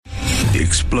The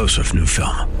explosive new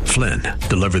film, Flynn,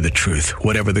 deliver the truth,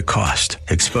 whatever the cost,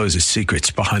 exposes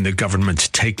secrets behind the government's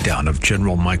takedown of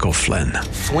General Michael Flynn.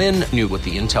 Flynn knew what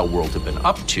the intel world had been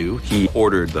up to. He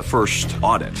ordered the first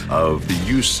audit of the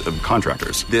use of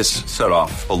contractors. This set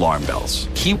off alarm bells.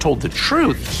 He told the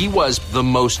truth. He was the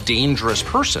most dangerous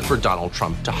person for Donald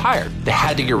Trump to hire. They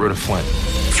had to get rid of Flynn.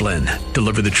 Flynn,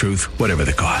 deliver the truth, whatever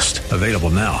the cost. Available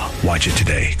now. Watch it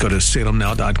today. Go to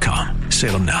salemnow.com.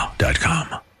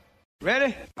 salemnow.com.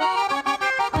 Ready?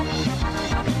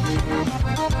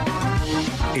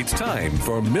 It's time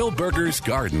for Milberger's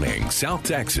Gardening, South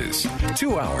Texas.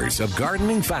 2 hours of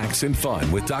gardening facts and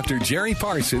fun with Dr. Jerry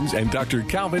Parsons and Dr.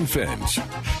 Calvin Finch.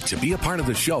 To be a part of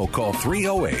the show, call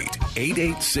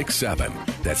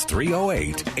 308-8867. That's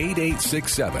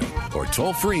 308-8867. Or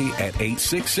toll free at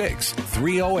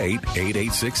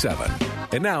 866-308-8867.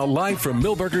 And now, live from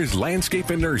Milberger's Landscape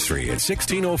and Nursery at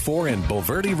 1604 and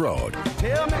Bulverde Road.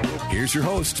 Here's your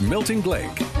host, Milton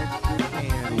Glick.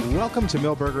 And welcome to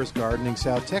Milberger's Gardening,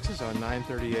 South Texas on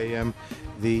 9:30 a.m.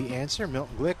 The Answer.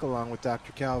 Milton Glick along with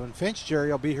Dr. Calvin Finch.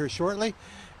 Jerry will be here shortly.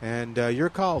 And your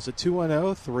calls at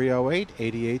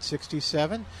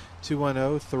 210-308-8867,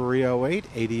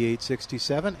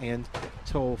 210-308-8867, and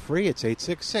toll free, it's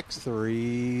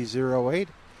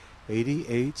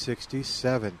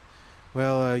 866-308-8867.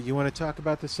 Well, you want to talk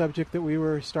about the subject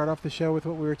that start off the show with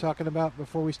what we were talking about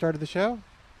before we started the show?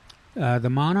 The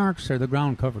monarchs or the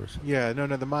ground covers? Yeah, no,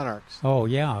 the monarchs. Oh,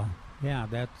 yeah. Yeah,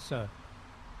 that's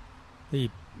we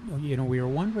were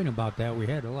wondering about that. We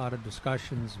had a lot of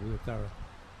discussions with our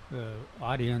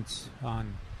audience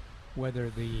on whether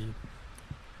the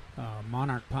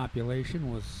monarch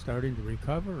population was starting to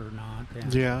recover or not.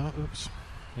 And, Oops.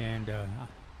 And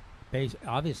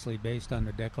obviously, based on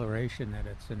the declaration that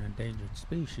it's an endangered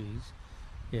species,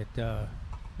 the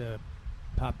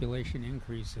population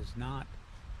increase has not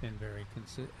been very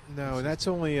consistent. No, and that's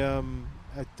only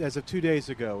as of 2 days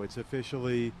ago. It's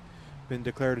officially been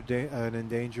declared an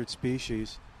endangered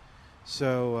species.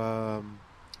 So,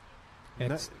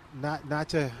 not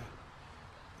to.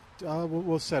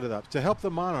 We'll set it up to help the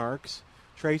monarchs.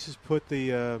 Trace has put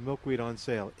the milkweed on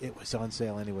sale. It was on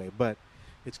sale anyway, but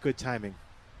it's good timing.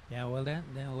 Yeah, well,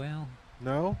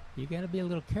 no, you got to be a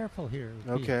little careful here.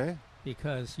 Okay,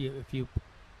 because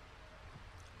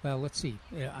let's see.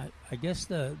 I guess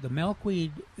the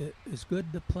milkweed is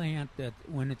good to plant that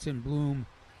when it's in bloom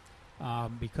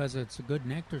because it's a good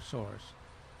nectar source.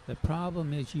 The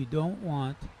problem is you don't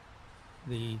want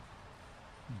the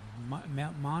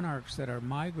monarchs that are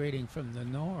migrating from the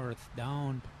north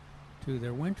down to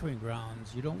their wintering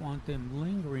grounds. You don't want them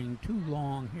lingering too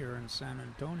long here in San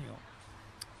Antonio.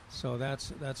 So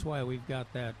that's why we've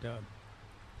got that.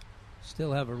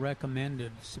 Still have a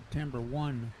recommended September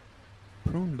 1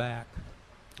 prune back.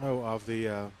 Oh, of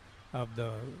the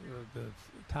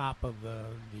top of the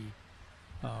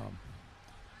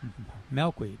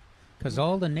milkweed, because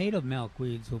all the native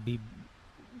milkweeds will be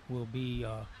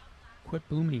quit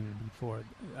blooming before.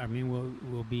 I mean,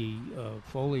 will be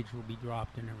foliage will be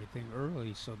dropped and everything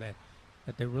early, so that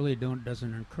they really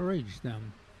doesn't encourage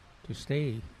them to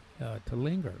stay to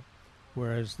linger,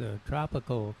 whereas the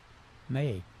tropical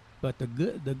may. But the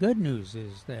good news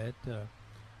is that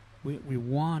we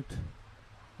want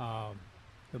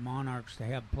the monarchs to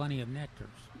have plenty of nectar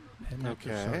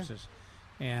sources,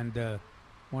 and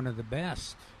one of the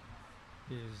best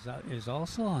is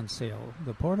also on sale,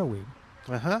 the porterweed.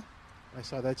 I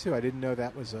saw that too. I didn't know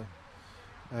that was a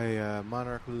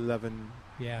monarch loving.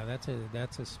 Yeah, that's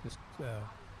a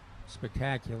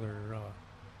spectacular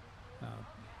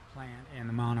plant, and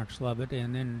the monarchs love it.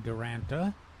 And then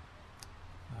Duranta.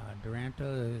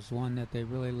 Duranta is one that they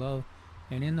really love.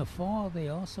 And in the fall, they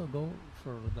also go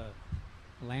for the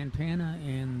lantana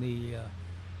and the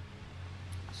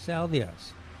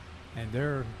salvias, and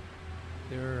they're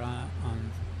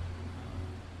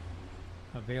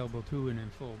available too and in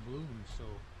full bloom. So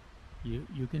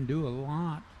you can do a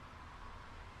lot.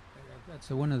 That's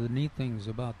one of the neat things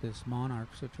about this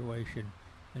monarch situation.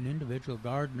 An individual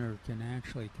gardener can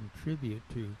actually contribute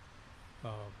to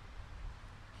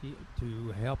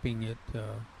helping it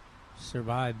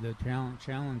survive the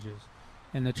challenges.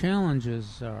 And the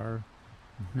challenges are,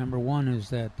 number one is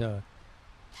that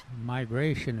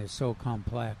migration is so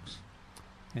complex,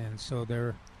 and so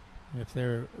they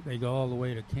go all the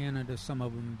way to Canada. Some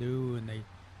of them do, and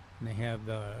they have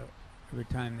every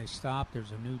time they stop,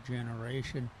 there's a new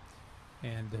generation,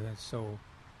 and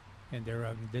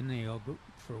then they all go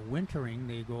for wintering.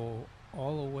 They go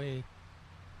all the way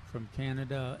from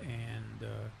Canada and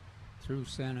through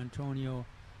San Antonio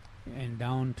and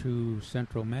down to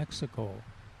central Mexico,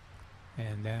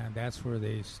 and that's where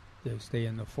they stay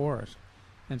in the forest.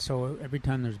 And so every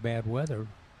time there's bad weather,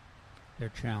 they're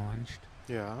challenged.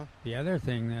 Yeah. The other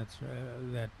thing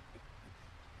that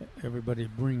everybody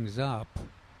brings up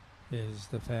is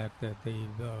the fact that the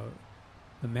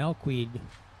milkweed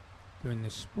during the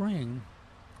spring,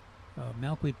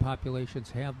 milkweed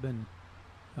populations have been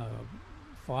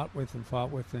fought with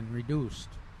and reduced.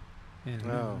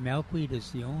 And milkweed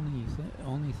is the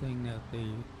only thing that they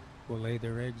will lay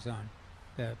their eggs on,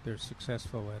 that they're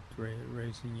successful at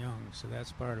raising young. So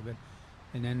that's part of it.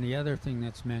 And then the other thing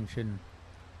that's mentioned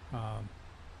are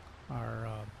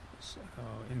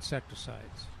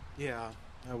insecticides. Yeah,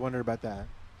 I wondered about that.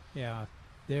 Yeah,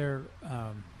 they're,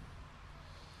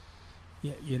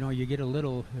 you get a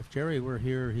little, if Jerry were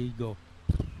here, he'd go,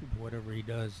 whatever he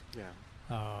does.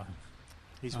 Yeah.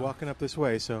 He's walking up this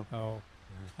way, so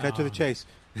cut to the chase.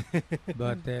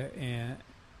 But,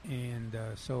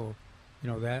 so,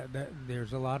 that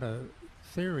there's a lot of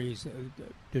theories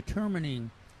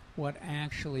determining what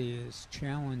actually is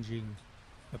challenging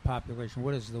the population.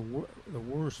 What is the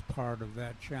worst part of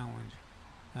that challenge?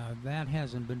 That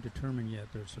hasn't been determined yet.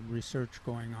 There's some research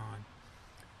going on.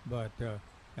 But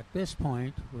at this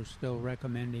point, we're still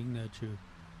recommending that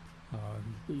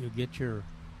you get your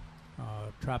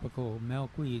tropical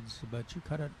milkweeds, but you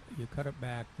cut it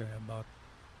back about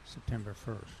September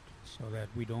 1st, so that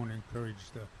we don't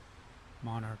encourage the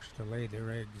monarchs to lay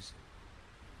their eggs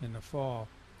in the fall.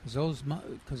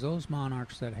 Because those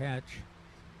monarchs that hatch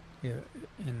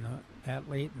that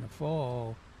late in the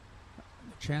fall,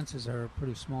 the chances are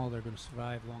pretty small they're going to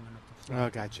survive long enough to fly. Oh,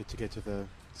 gotcha, to get to the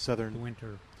southern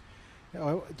winter.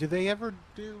 Do they ever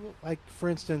do, like, for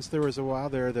instance, there was a while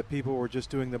there that people were just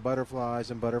doing the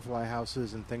butterflies and butterfly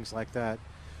houses and things like that.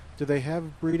 Do they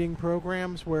have breeding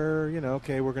programs where,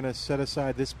 okay, we're going to set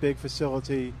aside this big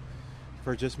facility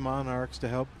for just monarchs to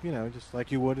help, just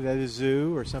like you would at a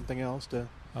zoo or something else to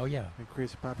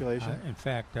increase the population? In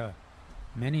fact,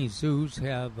 many zoos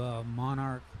have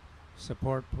monarch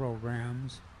support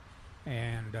programs,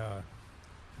 and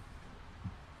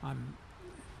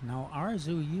now our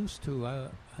zoo used to. I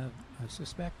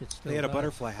suspect it's still. They had a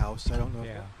butterfly house. I don't know.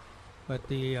 Yeah, but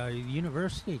the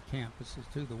university campuses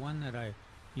too. The one that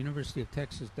University of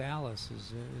Texas Dallas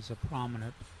is a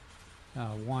prominent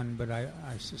one, but I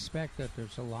suspect that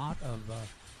there's a lot of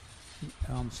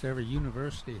almost every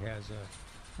university has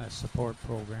a support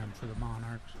program for the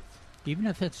monarchs, even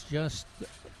if it's just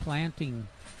planting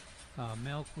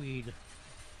milkweed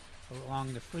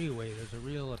along the freeway. There's a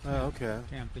real attempt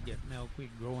to get milkweed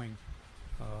growing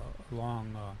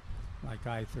along like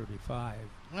I-35.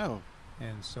 Oh,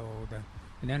 and so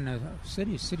and then the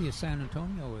city of San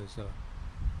Antonio is a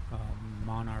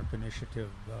monarch initiative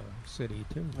city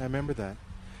too. I remember that.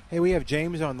 Hey, we have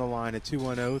James on the line at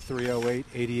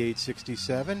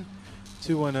 210-308-8867.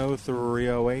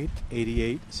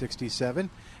 210-308-8867.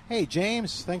 Hey,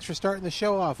 James, thanks for starting the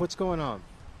show off. What's going on?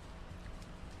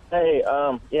 Hey,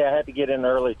 I had to get in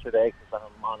early today because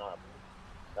I'm on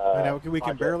I know, we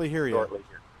can barely hear you.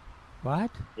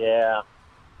 What? Yeah.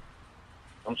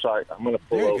 I'm sorry. I'm going to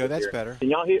pull over. There you go. That's here. better. Can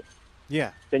y'all hear?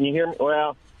 Yeah. Can you hear me?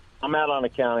 Well, I'm out on a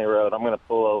county road. I'm going to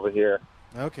pull over here.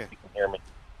 Okay. You can hear me.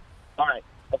 All right.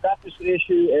 I've got this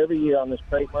issue every year on this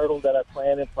crepe myrtle that I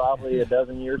planted probably a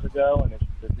dozen years ago, and it's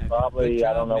probably,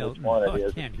 I don't know which one it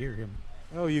is. I can't hear him.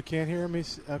 Oh, you can't hear me?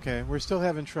 Okay. We're still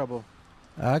having trouble.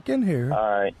 I can hear. All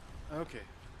right. Okay.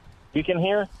 You can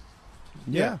hear?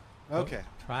 Yeah. Okay.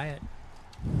 Try it.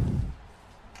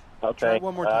 Okay. Try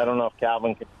one more time. I don't know if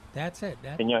Calvin can. That's it.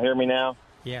 Can y'all hear me now?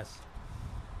 Yes.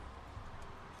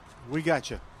 We got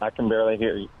you. I can barely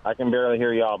hear you. I can barely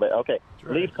hear y'all, but okay.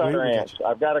 Right. Leaf cutter ants.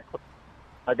 I've got a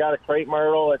crepe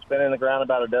myrtle. It's been in the ground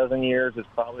about a dozen years. It's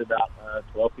probably about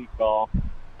 12 feet tall.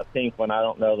 A pink one. I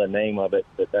don't know the name of it,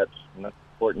 but that's not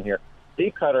important here.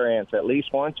 Leaf cutter ants, at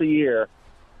least once a year,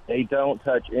 they don't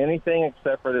touch anything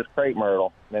except for this crepe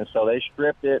myrtle. And so they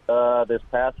stripped it this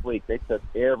past week. They took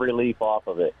every leaf off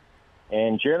of it.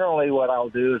 And generally what I'll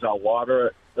do is I'll water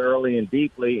it thoroughly and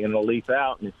deeply, and it'll leaf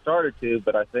out. And it started to,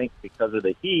 but I think because of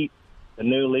the heat, the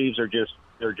new leaves they're just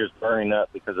burning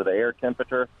up because of the air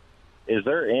temperature. Is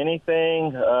there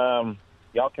anything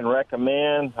y'all can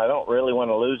recommend? I don't really want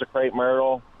to lose a crepe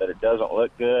myrtle, but it doesn't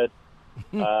look good.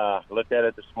 Looked at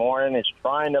it this morning. It's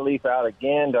trying to leaf out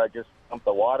again. Do I just pump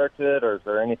the water to it, or is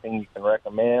there anything you can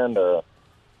recommend, or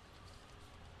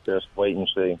just wait and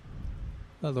see?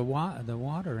 Well, the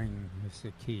watering is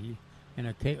the key, and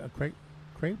a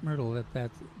crepe myrtle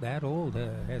that old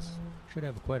should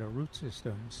have quite a root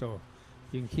system, so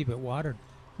you can keep it watered.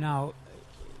 Now,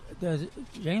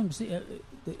 James, it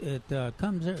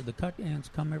comes. The cut ants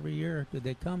come every year. Do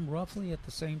they come roughly at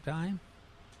the same time?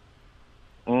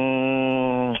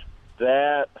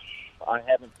 That I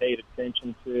haven't paid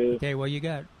attention to. Okay, well, you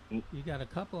got a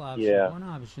couple options. Yeah. One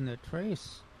option that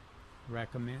Trace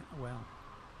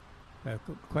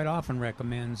quite often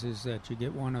recommends is that you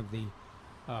get one of the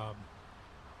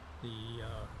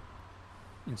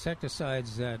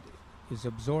insecticides that is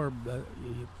absorbed,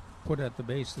 you put at the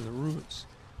base of the roots.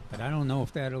 But I don't know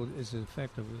if that is as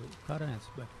effective with cut ants.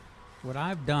 But what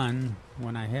I've done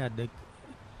when I had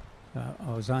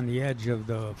I was on the edge of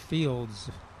the fields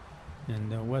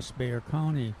in West Bexar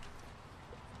County,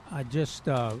 I just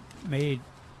made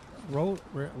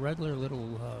regular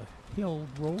little hill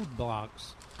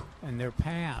roadblocks and their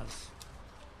paths,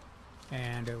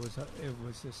 and it was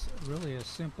really a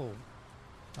simple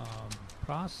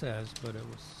process, but it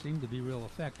seemed to be real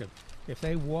effective. If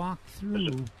they walk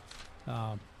through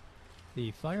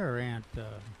the fire ant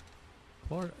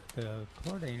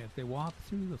chlordane, if they walk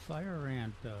through the fire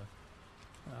ant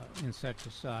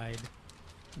insecticide,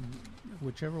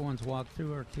 whichever ones walk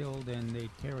through are killed, and they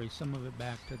carry some of it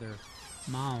back to their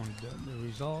mound. The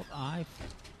result I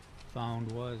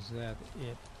found was that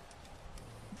it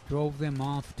drove them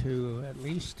off to at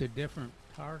least to different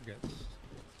targets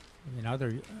in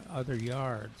other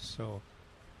yards. So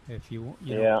if you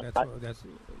know, that's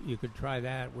you could try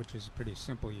that, which is pretty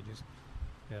simple. You just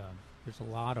there's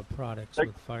a lot of products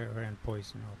with fire ant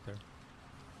poison out there.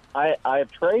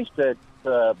 I've traced it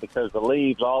because the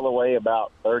leaves all the way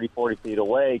about 30, 40 feet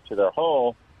away to their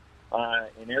hole,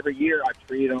 and every year I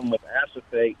treat them with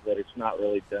acephate, but it's not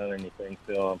really done anything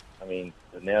to them. I mean,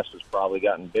 the nest has probably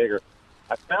gotten bigger.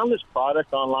 I found this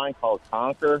product online called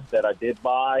Conquer that I did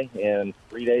buy, and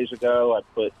 3 days ago I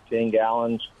put 10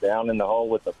 gallons down in the hole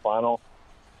with the funnel.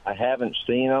 I haven't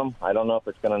seen them. I don't know if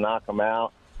it's going to knock them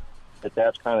out, but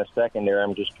that's kind of secondary.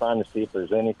 I'm just trying to see if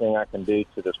there's anything I can do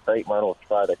to this crepe myrtle to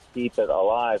try to keep it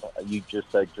alive. You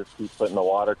just said just keep putting the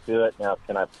water to it. Now,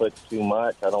 can I put too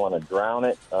much? I don't want to drown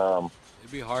it.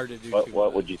 It'd be hard to do too much.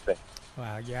 What would you think?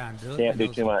 Well, yeah. Can't do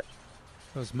too much.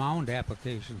 Those mound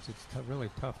applications, it's really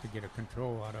tough to get a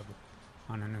control out of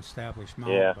on an established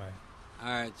mound. Yeah. All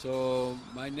right, so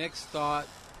my next thought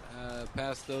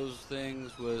past those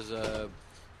things was, you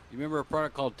remember a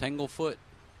product called Tanglefoot?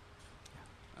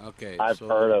 Okay. I've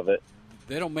heard of it.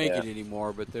 They don't make it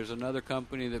anymore, but there's another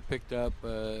company that picked up,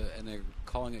 and they're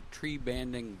calling it tree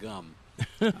banding gum.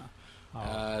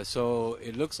 So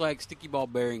it looks like sticky ball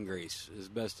bearing grease is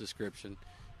the best description.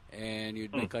 And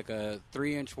you'd make like a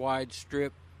 3-inch wide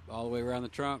strip all the way around the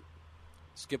trunk,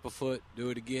 skip a foot, do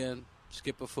it again,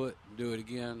 skip a foot, do it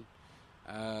again,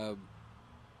 and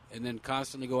then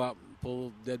constantly go out and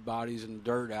pull dead bodies and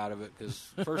dirt out of it,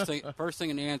 because first thing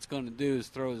an ant's going to do is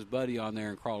throw his buddy on there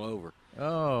and crawl over.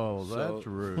 Oh, that's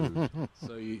rude.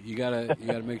 So you gotta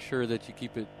make sure that you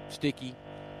keep it sticky.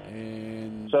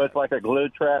 And so it's like a glue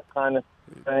trap kind of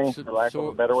thing, for lack of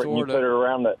a better word. You put it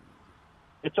around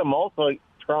it's a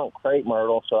multi-trunk crepe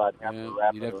myrtle, so I'd have to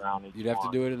wrap it around each You'd have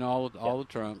to do it in all the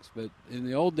trunks. But in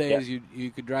the old days,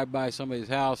 you could drive by somebody's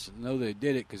house and know they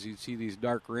did it, because you'd see these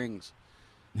dark rings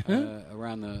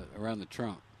around the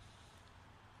trunk.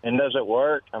 And does it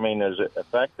work? I mean, is it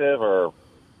effective, or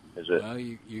is it? Well,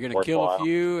 you're going to kill a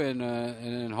few, and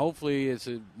then hopefully it's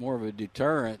more of a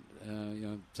deterrent.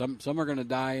 Some are going to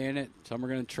die in it, some are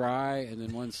going to try, and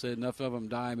then once enough of them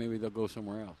die, maybe they'll go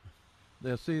somewhere else.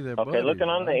 They'll see their buddies, looking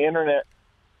on the internet,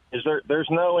 there's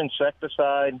no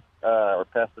insecticide or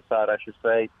pesticide, I should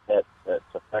say, that's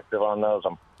effective on those.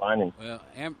 I'm finding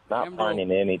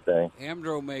finding anything.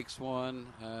 Amdro makes one.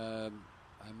 I'm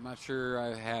not sure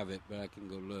I have it, but I can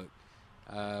go look.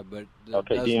 But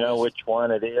do you know which one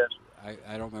it is?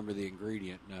 I don't remember the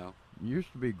ingredient. No. It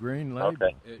used to be green label.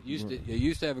 Okay. It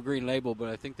used to have a green label, but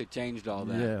I think they changed all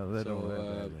that. Yeah, they don't have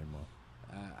that anymore.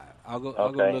 I'll go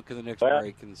look in the next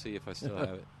break and see if I still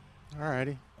have it. All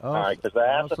righty. All right, because the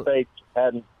acephate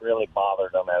hadn't really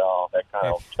bothered them at all. They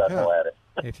kind of chuckle at it.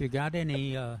 If you got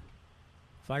any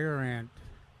fire ant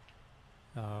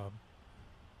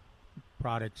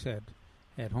products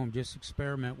at home, just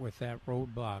experiment with that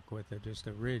roadblock with just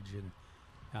a ridge, and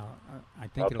I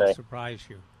think it'll surprise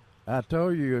you. I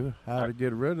told you how to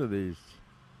get rid of these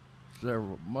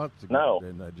several months ago,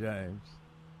 didn't I, James?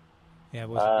 Yeah, it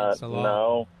was against the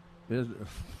law. No.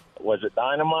 Was it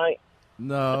dynamite?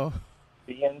 No.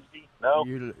 PNC? No.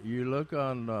 You look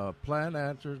on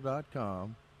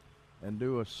plantanswers.com and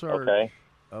do a search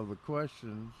of the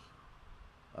questions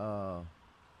for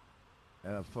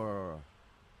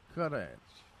cut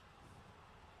ants.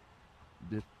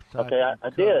 I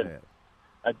did.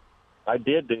 I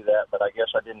did do that, but I guess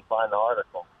I didn't find the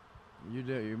article. You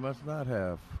did. You must not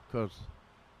have, because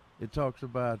it talks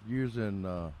about using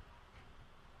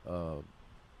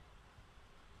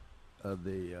of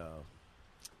the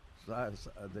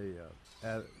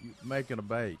making a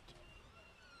bait.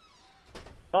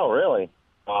 Oh, really?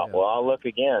 Yeah. Well, I'll look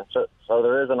again. So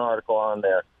there is an article on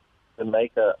there to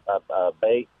make a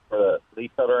bait for the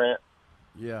leafcutter ant.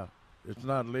 Yeah, it's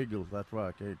not legal. That's why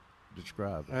I can't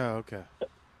describe it. Oh, okay.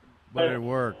 But it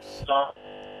works.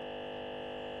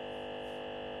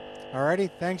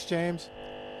 Alrighty, thanks, James.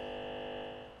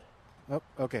 Oh,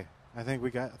 okay. I think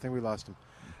we lost him.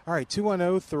 All right,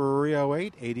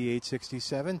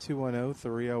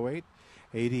 210-308-8867,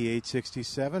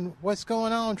 210-308-8867. What's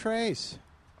going on, Trace?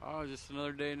 Oh, just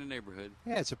another day in the neighborhood.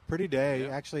 Yeah, it's a pretty day. Yeah.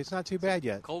 Actually, it's not too bad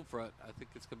yet. Cold front. I think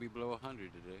it's going to be below 100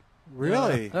 today.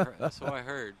 Really? That's what I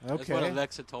heard. Okay. That's what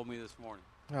Alexa told me this morning.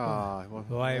 Well,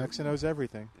 Alexa knows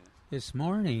everything. This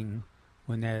morning,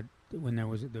 when there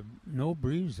was no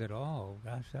breeze at all,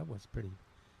 gosh, that was pretty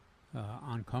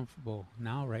uncomfortable.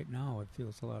 Right now, it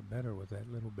feels a lot better with that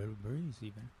little bit of breeze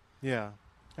even. Yeah,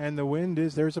 and the wind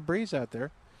there's a breeze out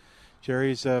there.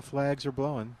 Jerry's flags are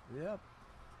blowing. Yep,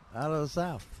 out of the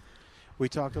south. We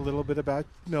talked a little bit about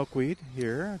milkweed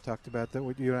here. I talked about that,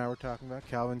 what you and I were talking about.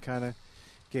 Calvin kind of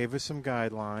gave us some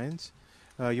guidelines.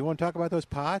 You want to talk about those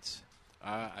pots?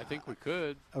 I think we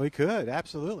could. We could,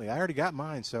 absolutely. I already got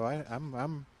mine, so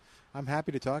I'm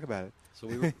happy to talk about it. So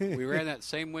we ran that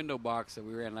same window box that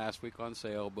we ran last week on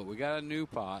sale, but we got a new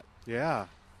pot. Yeah.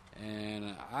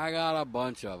 And I got a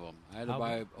bunch of them. I had to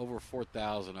buy over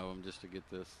 4,000 of them just to get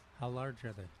this. How large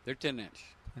are they? They're 10-inch.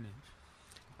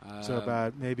 10-inch. So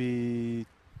about maybe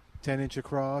 10-inch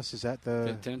across. Is that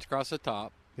the 10-inch across the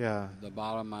top? Yeah. The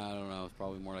bottom, I don't know. It's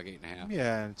probably more like 8.5.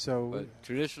 Yeah. And so. But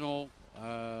traditional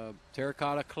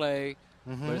terracotta clay,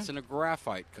 but it's in a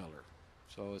graphite color,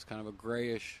 so it's kind of a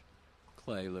grayish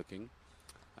clay looking,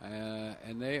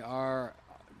 and they are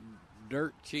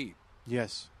dirt cheap.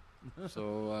 Yes.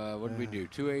 So what did we do?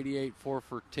 $288, 4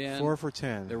 for $10. 4 for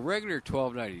 $10. The regular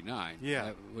 $12.99. Yeah,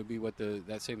 that would be what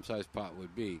that same size pot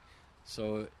would be.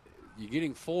 So you're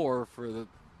getting 4 for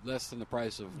less than the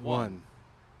price of one.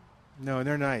 No, and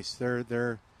they're nice.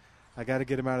 They're. I got to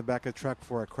get them out of the back of the truck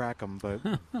before I crack them. But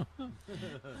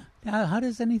how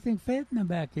does anything fit in the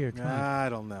back here? I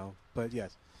don't know, but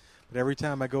yes. But every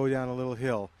time I go down a little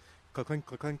hill, clink,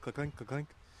 clink, clink, clink, clink.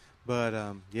 But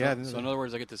yeah. So in other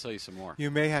words, I get to sell you some more.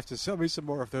 You may have to sell me some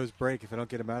more if those break if I don't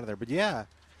get them out of there. But yeah,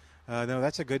 no,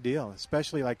 that's a good deal.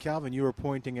 Especially like Calvin, you were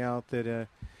pointing out that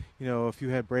if you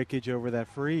had breakage over that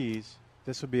freeze,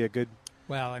 this would be a good.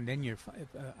 Well, and then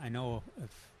I know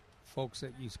if folks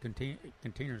that use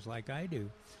containers like I do,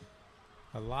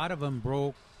 a lot of them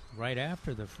broke right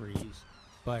after the freeze.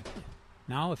 But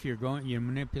now if you're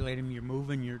manipulating them, you're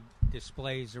moving your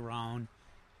displays around,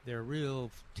 they're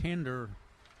real tender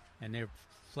and they're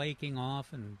flaking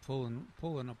off and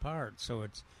pulling apart. So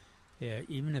it's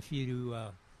even if you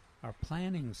are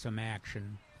planning some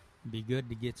action, it'd be good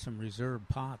to get some reserve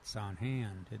pots on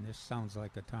hand, and this sounds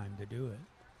like a time to do it.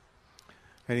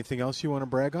 Anything else you want to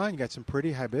brag on? You got some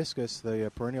pretty hibiscus,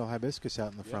 the perennial hibiscus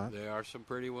out in the front. There are some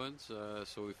pretty ones.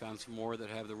 So we found some more that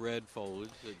have the red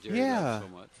foliage that Jerry loves so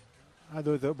much.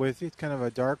 With it kind of a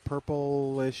dark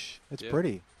purplish. It's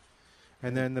pretty.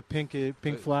 And then the pink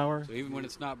flower. So even when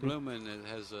it's not blooming, it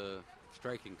has a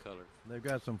striking color. They've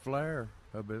got some flare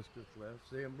hibiscus left.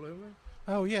 See them blooming?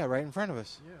 Oh, yeah, right in front of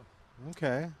us. Yeah.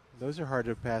 Okay. Those are hard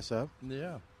to pass up.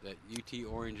 Yeah. That UT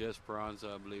Orange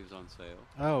Esperanza, I believe, is on sale.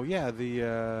 Oh, yeah.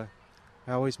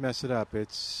 I always mess it up.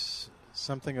 It's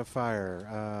something of fire.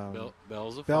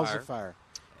 Bells of Fire.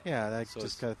 Yeah,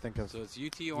 just got to think of. So it's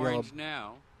UT Orange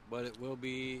now, but it will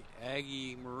be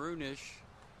Aggie Maroonish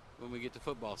when we get to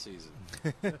football season.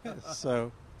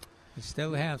 So you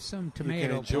still have some tomato You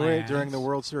can enjoy plants. it during the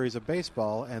World Series of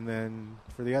Baseball, and then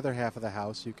for the other half of the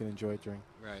house, you can enjoy it during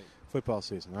football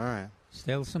season. All right.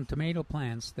 Still some tomato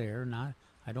plants there.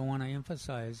 I don't want to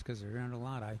emphasize because there aren't a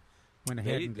lot. I went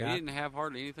ahead and got. They didn't have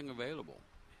hardly anything available.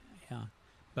 Yeah,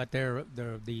 but they're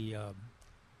the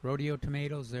rodeo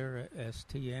tomatoes. They're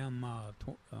STM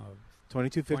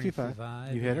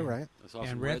 2255. You hit it right.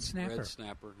 And red snapper. Red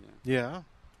snapper. Yeah.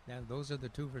 Yeah, those are the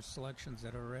two selections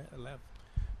that are left.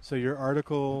 So your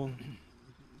article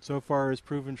so far has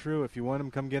proven true. If you want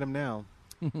them, come get them now.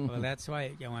 Well, that's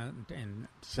why. And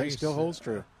Trace still holds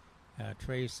true.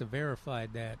 Trace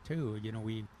verified that too.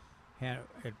 We had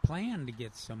planned to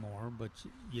get some more, but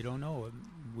you don't know.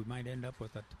 We might end up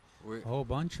with a whole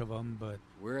bunch of them. But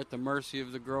we're at the mercy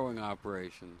of the growing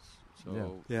operations.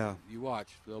 So you watch.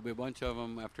 There'll be a bunch of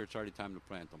them after it's already time to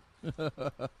plant them.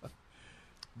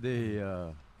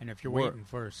 And if you're waiting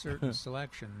for certain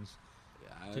selections,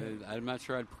 I'm not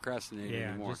sure I'd procrastinate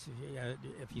anymore.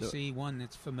 If you see one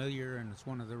that's familiar and it's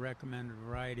one of the recommended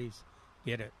varieties,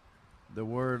 get it. the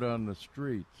word on the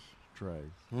streets, Trey.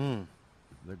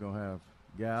 They're going to have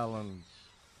Gallon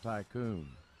Tycoon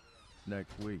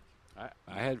next week.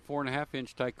 I had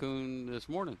 4.5-inch Tycoon this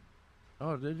morning.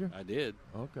 Oh, did you? I did.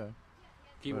 Okay.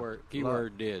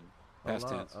 Keyword did. Past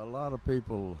tense. A lot of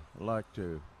people like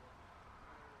to.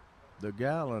 The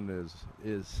Gallon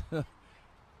is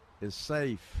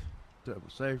safer to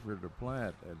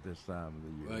plant at this time of the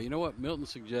year. Well, you know what Milton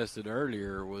suggested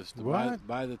earlier was to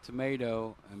buy the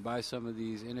tomato and buy some of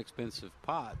these inexpensive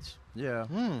pots. Yeah.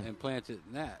 And plant it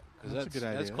in that, because that's a good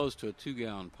idea. That's close to a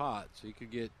 2-gallon pot, so you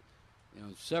could get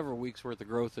several weeks worth of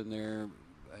growth in there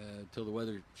until the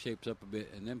weather shapes up a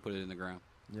bit, and then put it in the ground.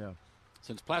 Yeah.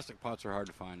 Since plastic pots are hard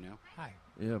to find now. Hi.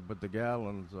 Yeah, but the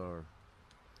gallons are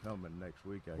coming next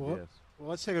week, I guess. Well,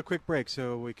 let's take a quick break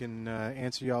so we can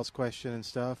answer y'all's question and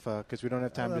stuff, because we don't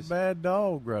have time to... a bad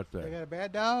dog right there. They got a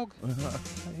bad dog?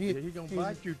 He's going to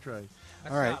bite you, Trey.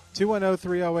 All right,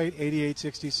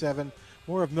 210-308-8867.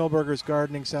 More of Milberger's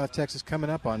Gardening South Texas coming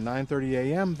up on 9:30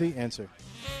 a.m. The Answer.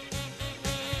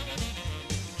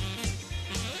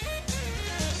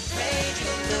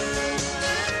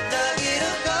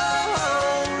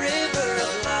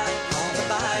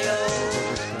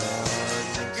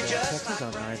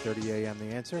 On 9:30 a.m.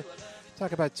 The Answer.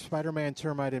 Talk about Spider-Man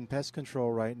termite and pest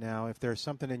control right now. If there's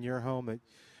something in your home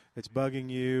that's bugging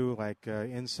you, like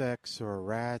insects or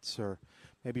rats, or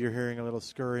maybe you're hearing a little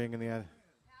scurrying in the...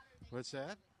 What's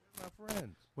that? My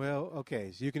friends. Well,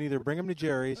 okay, so you can either bring them to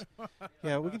Jerry's.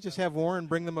 Yeah, we can just have Warren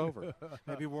bring them over.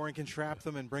 Maybe Warren can trap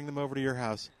them and bring them over to your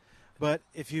house. But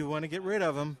if you want to get rid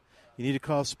of them, you need to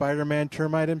call Spider-Man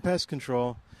Termite and Pest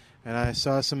Control. And I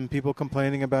saw some people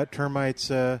complaining about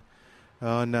termites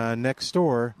on next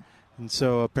door, and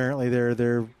so apparently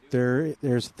they're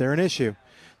an issue.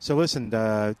 So listen,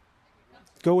 go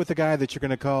with the guy that you're going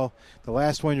to call. The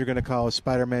last one you're going to call is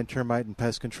Spider-Man Termite and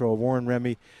Pest Control. Warren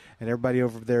Remy and everybody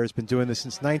over there has been doing this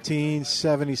since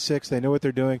 1976. They know what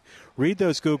they're doing. Read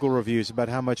those Google reviews about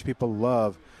how much people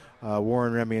love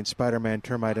Warren Remy and Spider-Man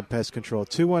Termite and Pest Control.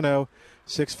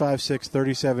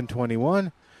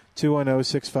 210-656-3721,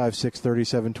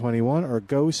 210-656-3721, or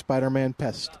go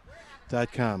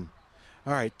SpidermanPest.com.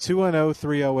 All right,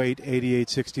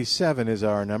 210-308-8867 is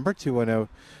our number,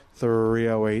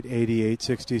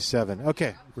 210-308-8867.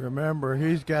 Okay. Remember,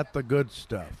 he's got the good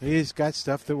stuff. He's got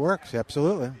stuff that works,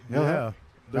 absolutely. Yeah,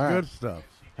 the good stuff.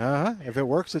 Uh-huh. If it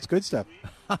works, it's good stuff.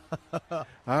 All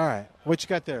right. What you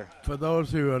got there? For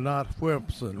those who are not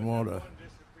wimps and want to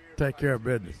take care of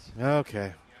business.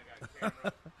 Okay.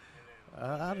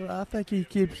 I think he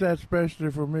keeps that especially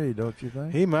for me, don't you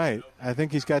think? He might. I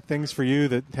think he's got things for you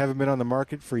that haven't been on the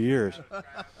market for years.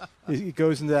 He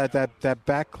goes into that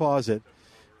back closet,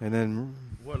 and then...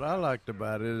 What I liked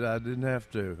about it is I didn't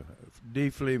have to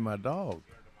deflea my dog.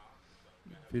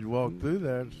 If he'd walk through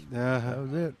there, that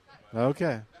was it.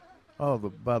 Okay. Oh,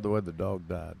 by the way, the dog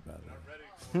died, by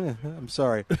the way. I'm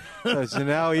sorry. So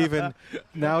now even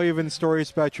stories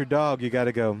about your dog, you got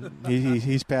to go.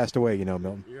 He's passed away,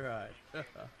 Milton. You're right.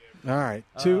 All right.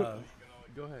 Go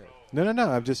ahead.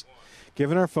 No. I'm just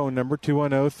giving our phone number,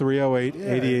 210-308-8867. You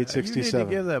need to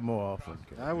give that more often.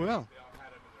 I will.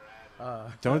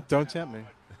 Don't tempt me.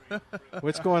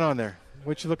 What's going on there?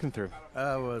 What you looking through?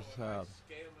 I was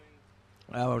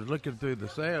looking through the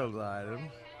sales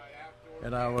items,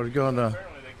 and I was going to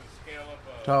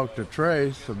talk to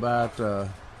Trace about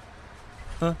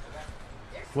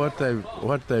what they're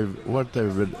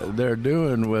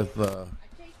doing with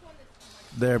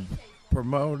they're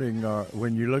promoting.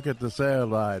 When you look at the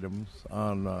sales items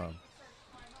on the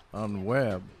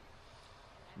web,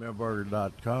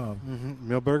 Milberger.com,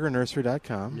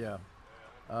 MilbergerNursery.com. Yeah,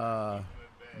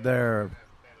 their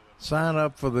sign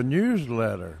up for the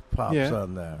newsletter pops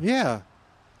on there. Yeah,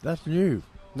 that's new.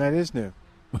 That is new.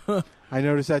 I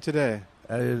noticed that today.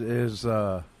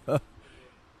 Are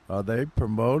they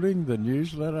promoting the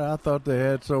newsletter? I thought they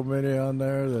had so many on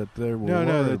there that they were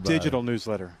No, the digital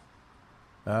newsletter.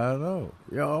 I know.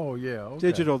 Oh, yeah. Okay.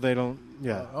 Digital, they don't.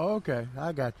 Yeah. Okay,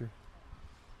 I got you.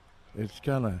 It's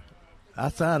kind of. I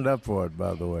signed up for it,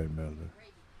 by the way, Milton.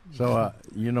 So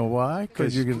you know why?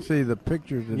 Because you can see the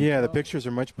pictures. The pictures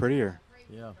are much prettier.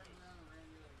 Yeah.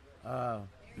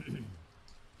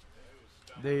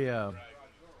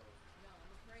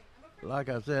 Like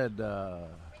I said,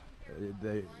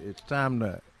 it's time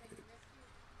to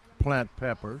plant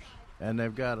peppers, and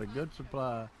they've got a good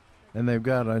supply, and they've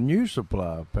got a new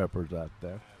supply of peppers out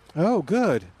there. Oh,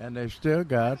 good. And they've still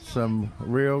got some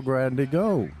Rio Grande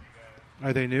Gold.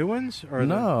 Are they new ones? Or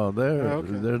no,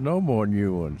 there's no more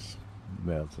new ones,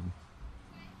 Melton.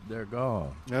 They're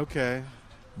gone. Okay.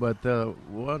 But the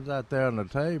ones out there on the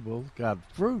table got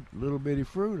fruit, little bitty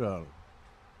fruit on it.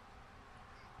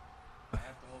 I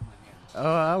have to hold my hand.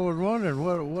 Oh, I was wondering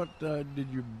what did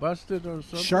you bust it or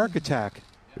something? Shark attack.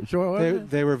 Sure.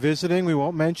 They were visiting. We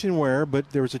won't mention where, but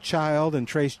there was a child, and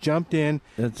Trace jumped in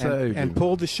and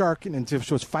pulled the shark and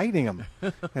was fighting him,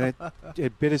 and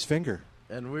it bit his finger.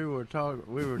 And we were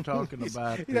talking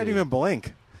about. He didn't even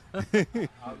blink. I'll go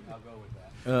with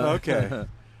that. Okay.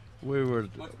 We were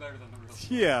Much better than the real.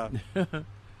 Yeah.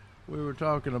 we were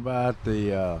talking about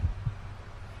the.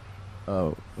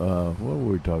 What were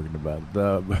we talking about?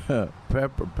 The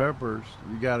peppers.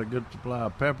 You got a good supply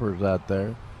of peppers out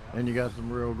there, and you got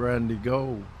some Rio Grande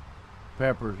Gold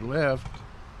peppers left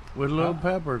with little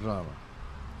peppers on them.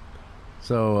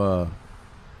 So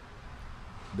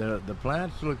the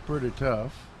plants look pretty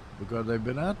tough because they've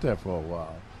been out there for a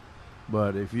while.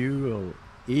 But if you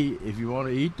want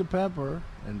to eat the pepper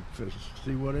and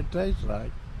see what it tastes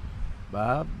like,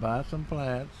 buy some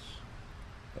plants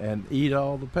and eat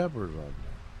all the peppers on there.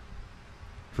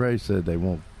 Trey said they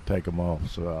won't take them off,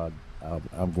 so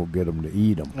I'm going to get them to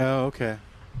eat them. Oh, okay.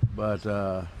 But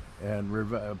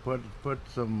put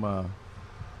some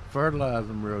fertilize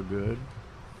them real good,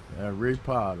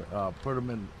 repot. Put them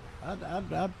in.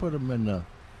 I'd put them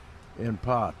in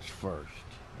pots first,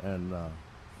 and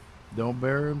don't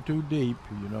bury them too deep.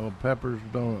 You know, peppers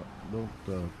don't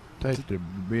taste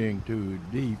of being too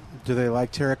deep. Do they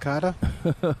like terracotta?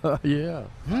 Yeah.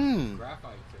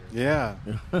 Graphite Yeah.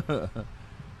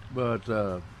 But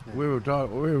we were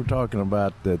talking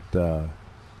about that.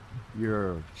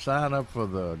 Your sign up for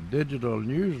the digital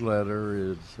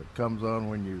newsletter comes on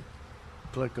when you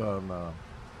click on.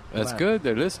 That's good.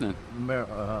 They're listening.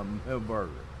 Milberger.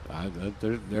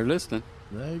 They're listening.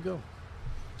 There you go.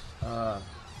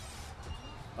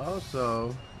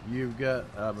 Also, you've got.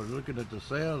 I was looking at the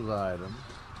sales items,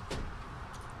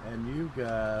 and you've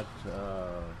got.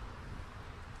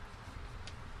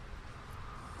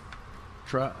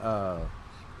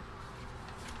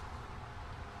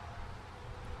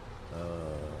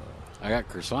 I got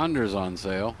Cassandras on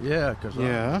sale. Yeah, Cassandra.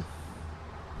 Yeah.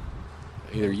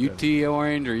 Either UT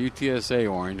orange or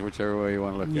UTSA orange, whichever way you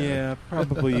want to look at it. Yeah,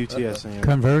 probably UTSA.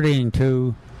 Converting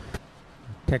to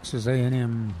Texas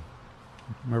A&M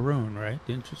maroon, right?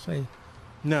 Didn't you say?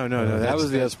 No. That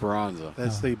was the Esperanza.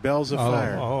 That's the Bells of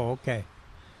Fire. Oh, okay.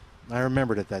 I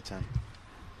remembered at that time.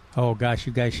 Oh, gosh,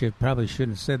 you guys shouldn't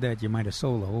have said that. You might have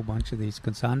sold a whole bunch of these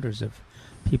Cassandras if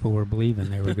people were believing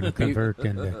they were going to convert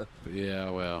into. Yeah,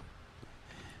 well,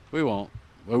 we won't.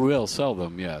 We will sell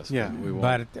them, yes. Yeah, but we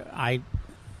won't but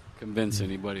convince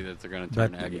anybody that they're going to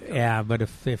turn Aggie. Yeah, but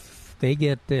if they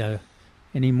get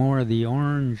any more of the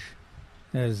orange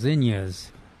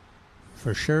zinnias,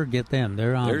 for sure get them.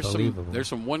 They're unbelievable. There's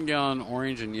some 1 gallon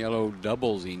orange and yellow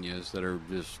double zinnias that are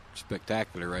just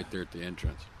spectacular right there at the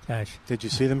entrance. Gosh, did you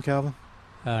see them, Calvin?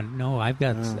 No, I've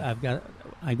got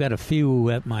a few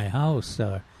at my house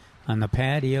on the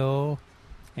patio,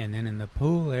 and then in the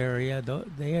pool area.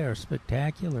 They are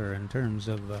spectacular in terms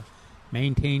of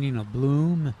maintaining a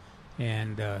bloom,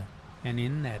 and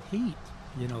in that heat.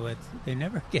 You know, they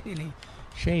never get any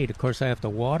shade. Of course, I have to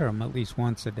water them at least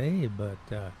once a day, but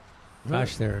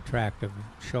gosh, they're attractive,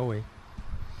 showy,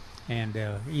 and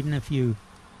even if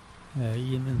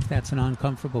that's an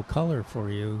uncomfortable color for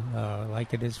you,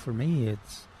 like it is for me,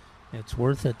 it's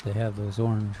worth it to have those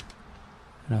orange,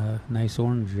 nice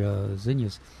orange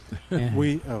zinnias.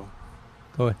 Go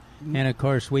ahead. And of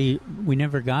course, we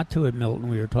never got to it, Milton.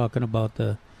 We were talking about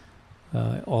the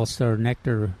all-star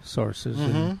nectar sources,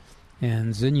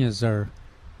 and zinnias are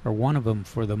one of them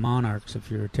for the monarchs. If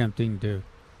you're attempting to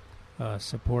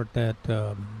support that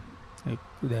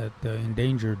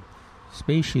endangered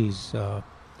species.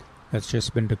 That's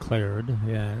just been declared.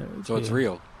 Yeah. So it's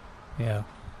real. Yeah.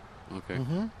 Okay.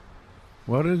 Mm-hmm.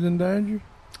 What is endangered?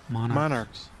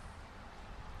 Monarchs.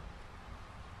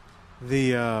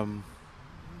 That'll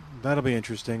be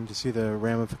interesting to see the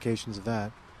ramifications of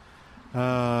that.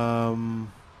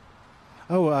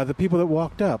 The people that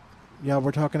walked up. Yeah,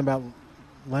 we're talking about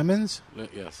lemons?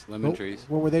 Yes, lemon trees.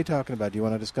 What were they talking about? Do you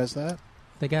want to discuss that?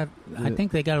 I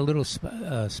think they got a little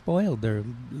spoiled. Their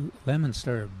lemons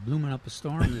started blooming up a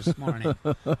storm this morning.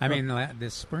 I mean,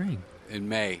 this spring. In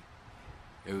May.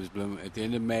 It was blooming. At the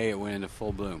end of May, it went into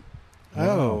full bloom.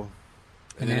 Oh.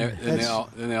 And then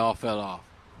they all fell off.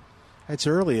 It's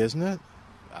early, isn't it?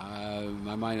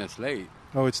 My mind, it's late.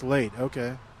 Oh, it's late.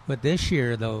 Okay. But this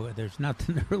year, though, there's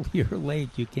nothing early or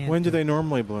late. You can't. When do they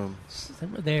normally bloom?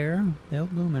 They'll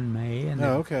bloom in May. And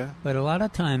okay. But a lot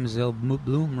of times they'll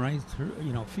bloom right through.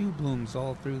 You know, a few blooms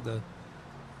all through the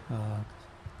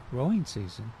growing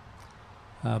season.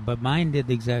 But mine did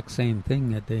the exact same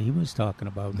thing that he was talking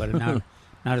about, but not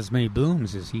as many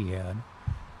blooms as he had.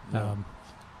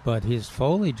 But his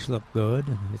foliage looked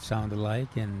good, it sounded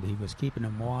like, and he was keeping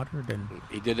them watered. And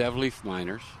he did have leaf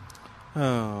miners.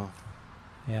 Oh.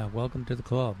 Yeah, welcome to the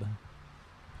club.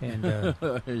 And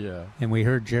yeah. And we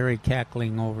heard Jerry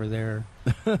cackling over there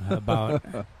about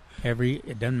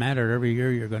it doesn't matter, every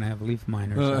year you're going to have leaf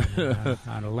miners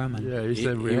on a lemon. Yeah, he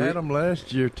said we had them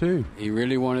last year, too. He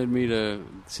really wanted me to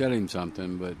sell him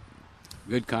something, but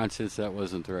good conscience, that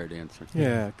wasn't the right answer.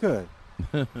 Yeah, good.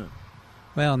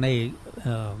 Well, and they,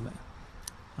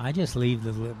 I just leave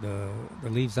the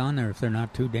leaves on there if they're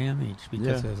not too damaged,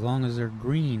 because as long as they're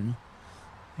green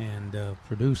and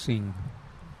producing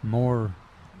more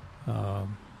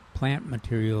plant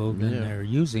material than they're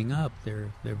using up,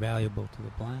 they're valuable to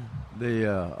the plant.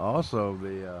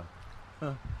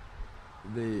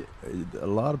 A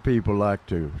lot of people like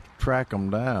to track them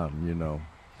down, you know.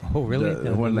 Oh, really?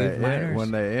 When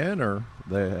they enter,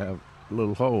 they have a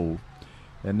little hole,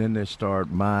 and then they start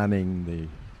mining the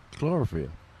chlorophyll.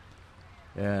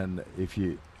 And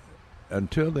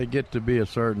until they get to be a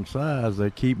certain size,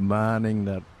 they keep mining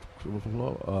that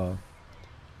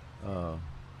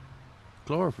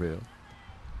chlorophyll.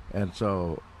 And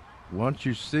so, once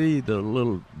you see the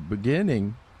little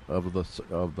beginning of the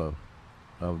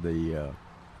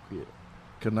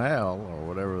canal or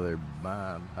whatever they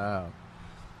mine out,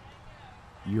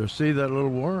 you'll see that little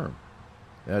worm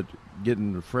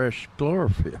getting the fresh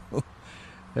chlorophyll,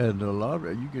 and a lot of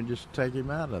it, you can just take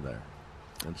him out of there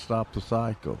and stop the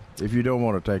cycle if you don't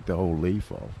want to take the whole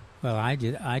leaf off. Well, I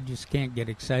just can't get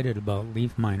excited about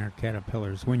leaf miner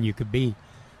caterpillars when you could be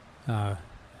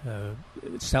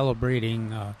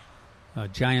celebrating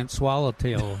giant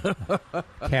swallowtail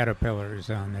caterpillars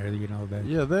on there. You know that.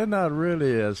 Yeah, they're not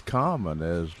really as common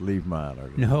as leaf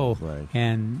miners. No,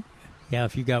 and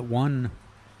if you got one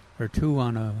or two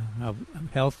on a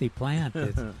healthy plant,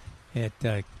 it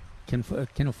can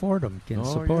afford them, can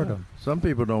support them. Some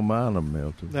people don't mind them,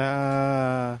 Milton.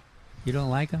 You don't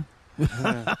like them?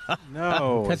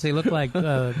 No, because they look like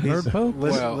bird poop.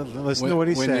 Listen to what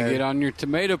he said. When they get on your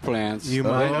tomato plants,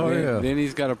 then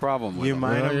he's got a problem with them. You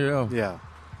mind them? Yeah.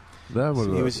 That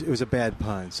was it was a bad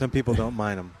pun. Some people don't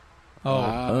mind them.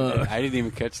 I didn't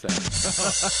even catch that.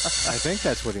 I think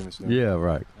that's what he was doing. Yeah,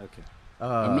 right. Okay.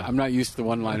 I'm not used to the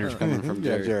one-liners coming from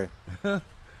Jerry.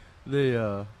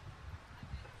 Jerry.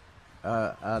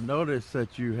 I noticed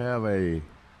that you have a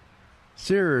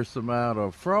serious amount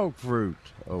of frog fruit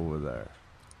over there.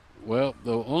 Well,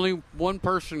 only one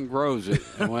person grows it,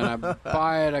 and when I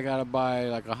buy it, I got to buy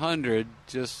like 100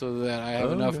 just so that I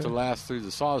have enough to last through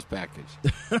the saws package.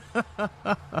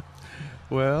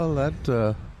 Well,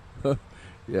 that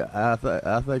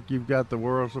I think you've got the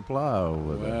world supply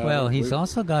over there. Well, he's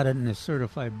also got it in a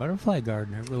certified butterfly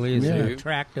garden. It really is an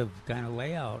attractive kind of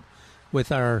layout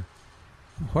with our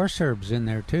horse herbs in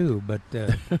there too. But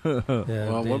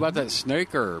well, what about that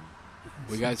snake herb?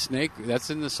 We got snake. That's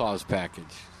in the saws package.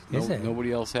 Is it?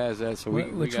 Nobody else has that. So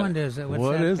which one does it?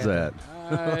 What is that?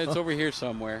 It's over here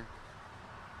somewhere.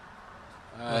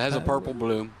 It has a purple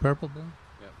bloom. Purple bloom?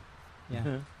 Yep.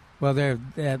 Yeah. Well,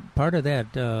 part of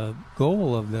that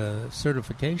goal of the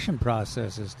certification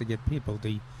process is to get people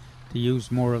to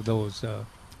use more of those,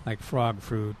 like frog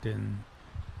fruit and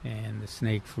the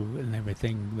snake fruit and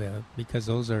everything, because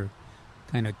those are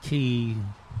kind of key,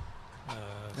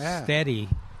 steady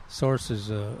sources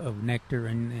of nectar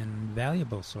and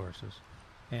valuable sources.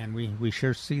 And we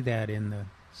sure see that in the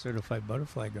certified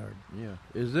butterfly garden. Yeah.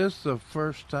 Is this the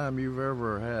first time you've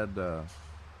ever had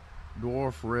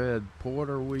dwarf red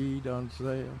porterweed on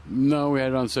sale? No, we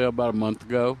had it on sale about a month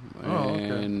ago.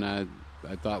 Okay. And I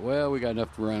thought, well, we got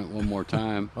enough to run it one more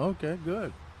time. Okay,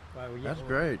 good. That's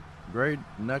great. Great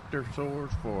nectar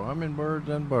source for hummingbirds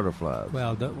and butterflies.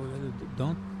 Well,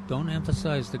 don't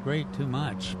emphasize the great too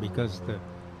much, because the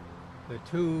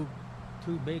two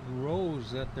big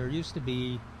rows that there used to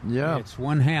be, it's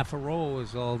one half a row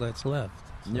is all that's left.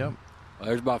 So. Yep. Well,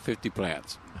 there's about 50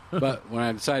 plants. But when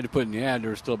I decided to put in the ad, there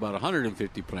were still about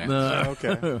 150 plants.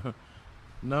 Okay.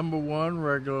 Number one,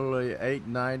 regularly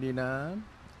 $8.99,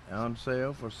 on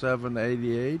sale for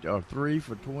 $7.88, or 3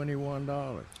 for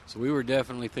 $21. So we were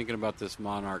definitely thinking about this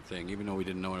monarch thing, even though we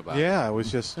didn't know about it. Yeah, it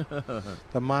was just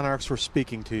the monarchs were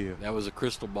speaking to you. That was a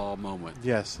crystal ball moment.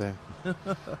 Yes.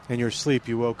 In your sleep,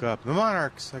 you woke up. The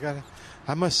monarchs.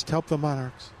 I must help the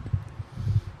monarchs.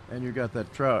 And you got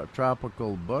that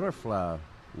tropical butterfly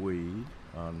weed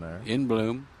on there. In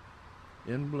bloom.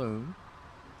 In bloom.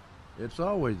 It's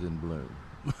always in bloom.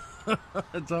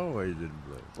 It's always in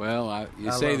bloom. Well,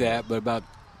 you say that, but about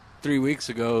 3 weeks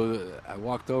ago, I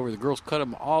walked over. The girls cut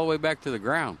them all the way back to the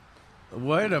ground.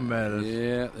 Wait a minute.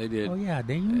 Yeah, they did. Oh yeah,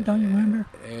 don't you remember?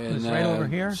 And, It was right over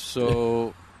here.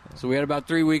 So we had about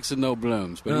 3 weeks of no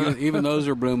blooms, but even those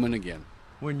are blooming again.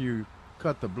 When you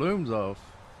cut the blooms off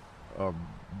or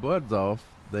buds off,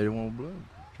 they won't bloom,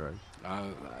 Trace.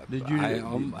 Did you?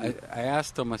 I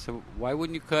asked them. I said, "Why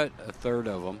wouldn't you cut a third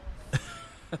of them?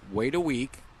 Wait a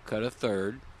week, cut a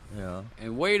third,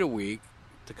 and wait a week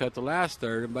to cut the last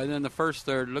third, and by then the first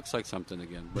third looks like something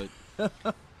again." But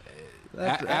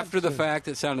after the fact,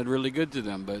 it sounded really good to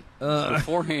them. But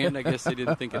beforehand, I guess they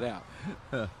didn't think it out.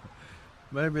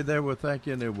 Maybe they were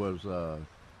thinking it was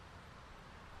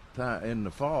in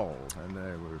the fall, and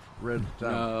they were ready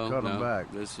to cut them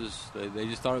back. This is they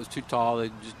just thought it was too tall. They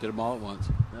just did them all at once.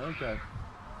 Okay.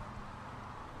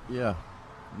 Yeah,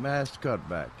 mass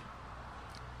cutback.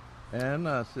 And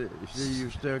I see you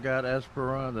still got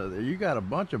Esperanza. You got a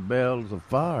bunch of bells of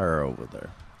fire over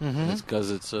there. Mm-hmm. It's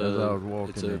because it's a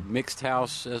mixed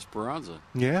house Esperanza.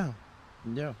 Yeah.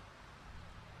 Yeah.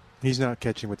 He's not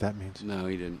catching what that means. No,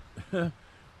 he didn't.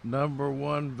 Number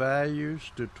one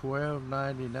values to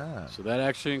 $12.99. So that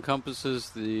actually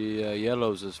encompasses the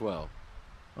yellows as well.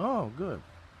 Oh, good.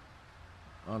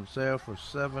 On sale for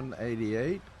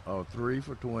 $7.88 or 3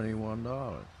 for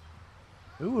 $21.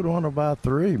 Who would want to buy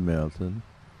 3, Milton?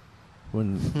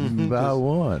 When you can buy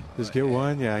one. Just get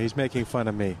one? Yeah, he's making fun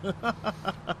of me.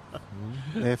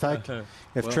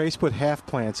 If Trace put half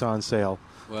plants on sale,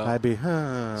 I'd be,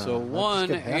 So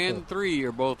 1 and 3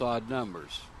 are both odd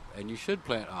numbers, and you should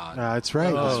plant odd. That's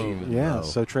right.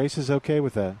 So Trace is okay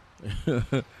with that.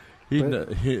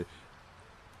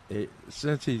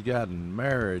 Since he's gotten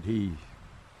married,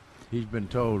 he's been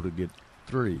told to get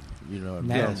 3. You know,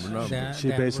 she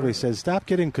basically says, "Stop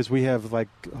getting," because we have like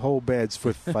whole beds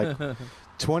with like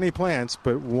 20 plants,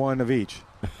 but 1 of each.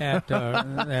 That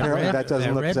doesn't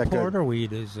look red that good.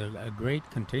 porterweed is a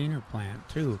great container plant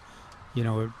too. You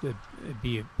know, it'd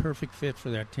be a perfect fit for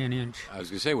that 10-inch. I was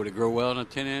going to say, would it grow well in a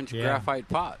 10-inch graphite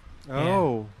pot?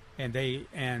 Oh. And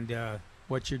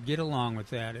what you'd get along with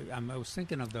that, I was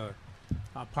thinking of the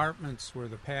apartments where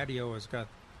the patio has got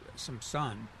some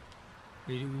sun.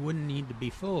 You wouldn't need to be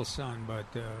full of sun, but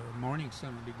morning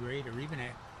sun would be great, or even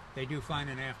they do find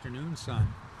an afternoon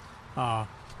sun.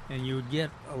 And you would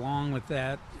get along with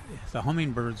that. The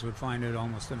hummingbirds would find it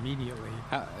almost immediately.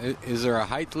 Is there a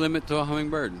height limit to a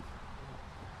hummingbird?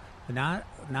 Not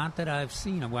that I've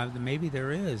seen. Well, maybe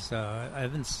there is. I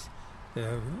haven't.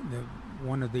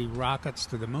 One of the rockets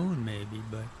to the moon, maybe,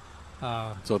 but.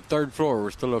 So 3rd floor,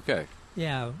 we're still okay.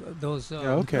 Yeah, those.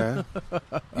 Okay.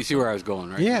 You see where I was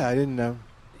going, right? Yeah, I didn't know.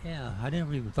 Yeah, I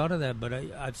never even thought of that, but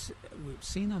we've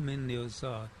seen them in those.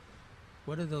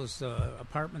 What are those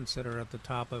apartments that are at the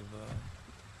top of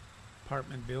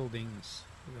apartment buildings?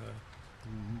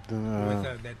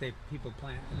 That people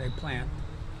plant. They plant.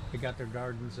 They got their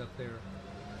gardens up there.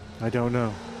 I don't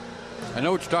know. I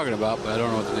know what you're talking about, but I don't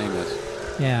know what the name is.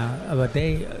 Yeah, but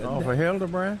they. For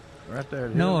Hildebrand, right there.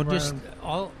 No, just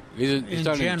all. He's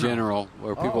talking in general,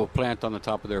 where people plant on the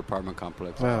top of their apartment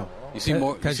complex. Wow. You see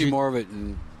more. You see more of it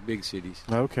in big cities.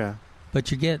 Okay.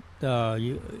 But you get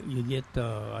you get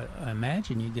I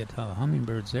imagine you get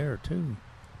hummingbirds there too.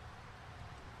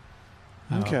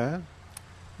 Okay.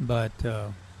 But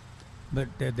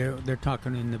they're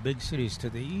talking in the big cities to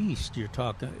the east. You're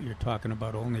talking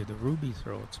about only the ruby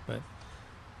throats, but.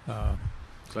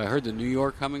 So I heard the New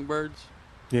York hummingbirds.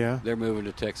 Yeah. They're moving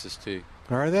to Texas too.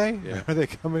 Are they? Yeah. Are they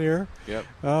coming here? Yep.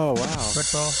 Oh wow.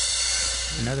 Football.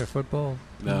 Another football.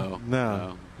 No.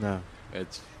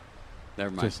 It's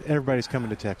never mind. Just everybody's coming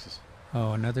to Texas.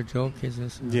 Oh, another joke is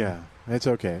this? Yeah, it's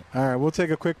okay. All right, we'll take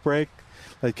a quick break.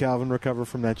 Let Calvin recover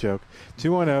from that joke.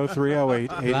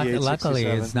 210-308-8867. Luckily,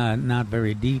 it's not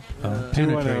very deep,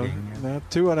 penetrating.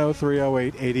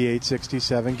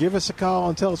 210-308-8867. Give us a call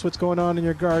and tell us what's going on in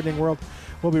your gardening world.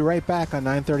 We'll be right back on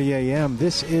 9:30 a.m.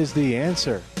 This is The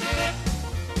Answer.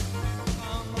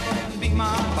 Be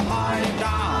my party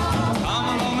doll. Come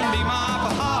along and be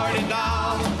my party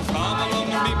doll. Come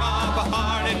along and be my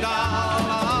party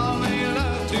doll. I'll make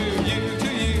love to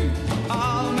you.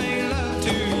 I'll make love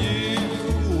to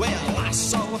you. Well, I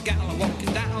saw a gal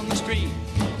walking down the street.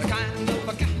 The kind of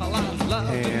a gal I love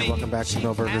to meet. And welcome back to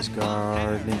Milberger's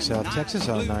Gardening, South Texas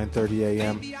on 9:30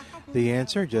 a.m. The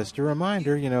Answer, just a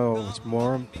reminder, it's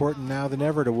more important now than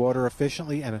ever to water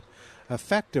efficiently and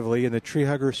effectively, and the Tree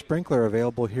Hugger Sprinkler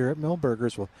available here at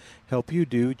Milberger's will help you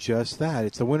do just that.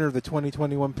 It's the winner of the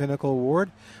 2021 Pinnacle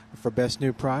Award for Best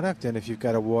New Product, and if you've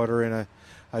got to water in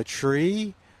a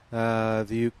tree,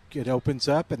 It opens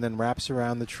up and then wraps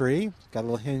around the tree. It's got a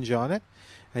little hinge on it,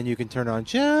 and you can turn on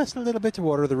just a little bit to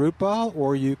water the root ball,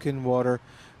 or you can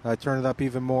turn it up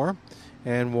even more,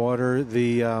 and water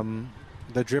the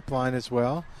drip line as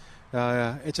well.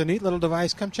 It's a neat little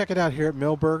device. Come check it out here at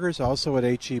Millburgers, also at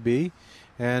HEB,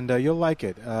 and you'll like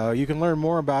it. You can learn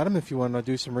more about them if you want to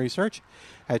do some research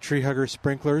at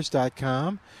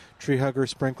treehuggersprinklers.com,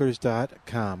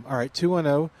 treehuggersprinklers.com. All right,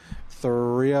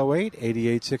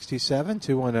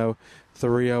 210-308-8867,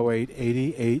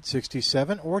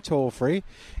 210-308-8867, or toll free.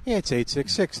 It's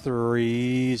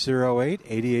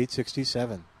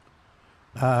 866-308-8867.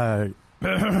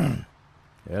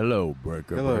 Hello,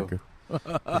 Breaker. Hello. Breaker.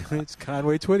 It's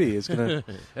Conway Twitty. Is going to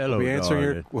Hello, be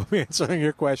answering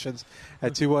your questions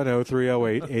at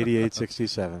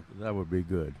 210-308-8867. That would be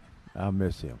good. I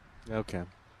miss him. Okay.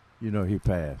 You know he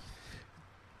passed.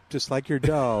 Just like your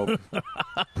dog.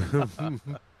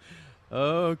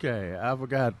 Okay, I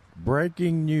forgot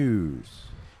breaking news.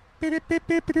 Okay.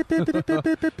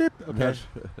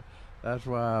 That's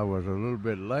why I was a little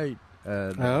bit late.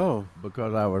 Oh.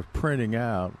 Because I was printing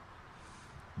out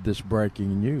this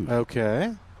breaking news.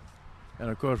 Okay. And,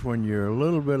 of course, when you're a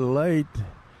little bit late,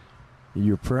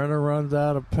 your printer runs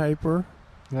out of paper.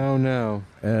 Oh, no.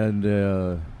 And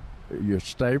your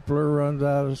stapler runs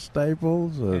out of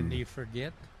staples. And you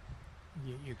forget.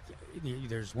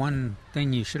 There's one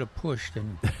thing you should have pushed,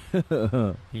 and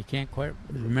you can't quite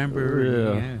remember.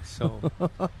 Yeah. So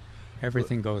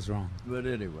everything goes wrong. But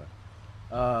anyway,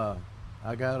 I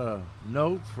got a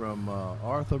note from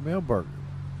Arthur Milberger,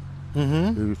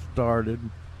 who started,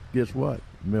 guess what,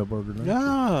 Milberger Nursery.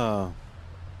 Oh.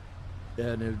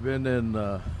 And has been in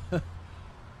the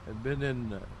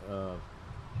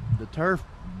turf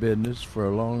business for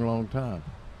a long, long time.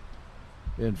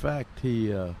 In fact,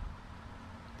 he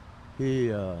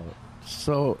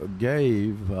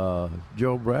gave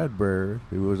Joe Bradbury,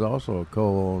 who was also a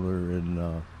co-owner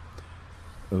in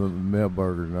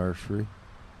Milberger Nursery,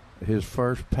 his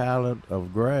first pallet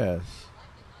of grass,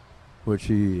 which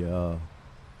he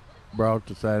brought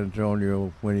to San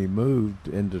Antonio when he moved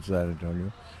into San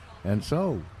Antonio, and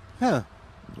sold. Huh.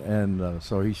 And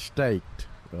so he staked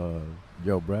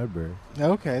Joe Bradbury.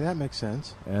 Okay, that makes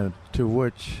sense. And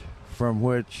from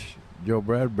which Joe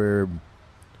Bradbury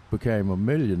became a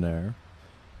millionaire,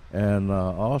 and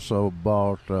also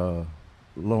bought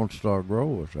Lone Star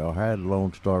Growers, or had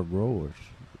Lone Star Growers.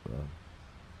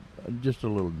 Just a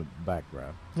little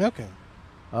background. Okay.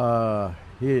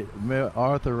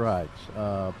 Arthur writes,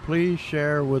 please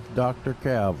share with Dr.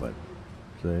 Calvin.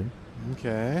 See?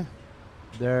 Okay.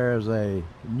 There's a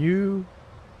new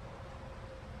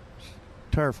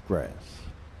turf grass,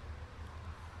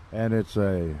 and it's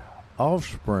a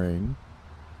offspring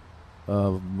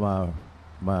of my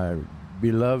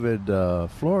beloved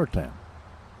Floritan.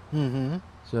 Mm-hmm. It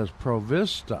says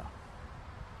Provista,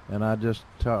 and I just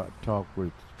talked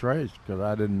with Trace because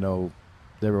I didn't know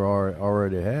they were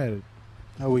already had it.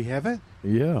 Oh, we have it?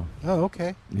 Yeah. Oh,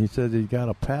 okay. He said he's got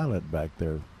a pallet back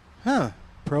there. Huh.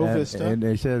 Provista. And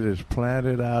they said it's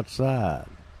planted outside.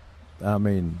 I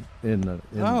mean, so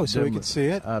we can see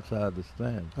it outside the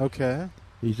stand. Okay.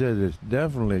 He said it's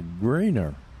definitely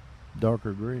greener,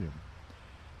 darker greener.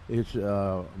 It's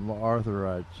Arthur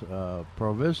writes,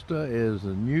 Provista is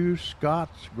a new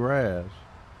Scots grass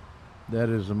that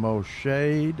is the most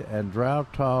shade and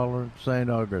drought tolerant St.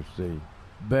 Augustine,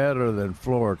 better than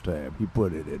Floritan. He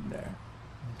put it in there.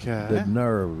 Okay. The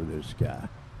nerve of this guy.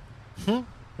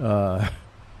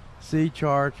 See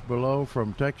charts below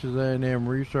from Texas A&M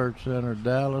Research Center,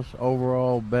 Dallas.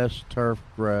 Overall best turf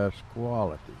grass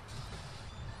quality.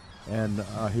 And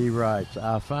he writes,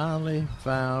 I finally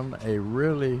found a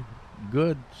really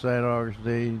good St.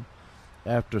 Augustine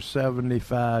after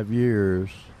 75 years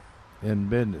in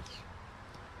business.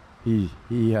 He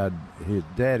had his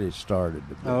daddy started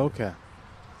the business. Oh, okay.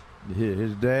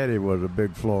 His daddy was a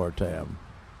big Floritan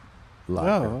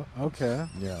locker. Oh, okay.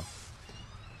 Yeah.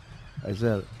 I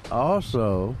said,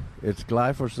 also, it's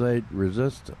glyphosate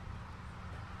resistant.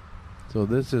 So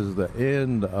this is the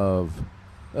end of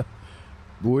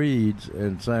weeds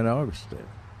in St. Augustine.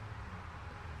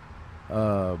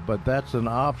 But that's an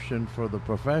option for the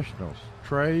professionals.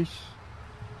 Trace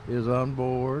is on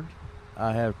board.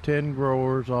 I have 10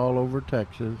 growers all over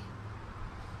Texas,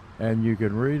 and you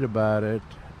can read about it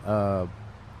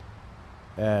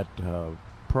at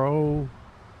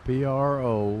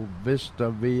Vista,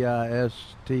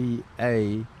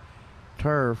 V-I-S-T-A,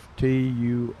 turf,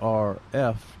 TURF.com.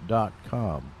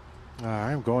 All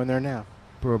right, I'm going there now.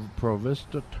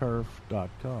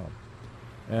 Provistaturf.com.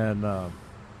 And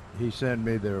he sent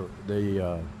me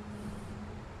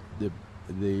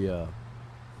the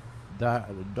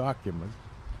document.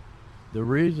 The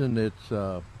reason it's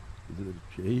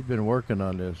he's been working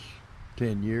on this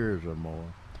 10 years or more.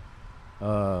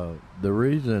 The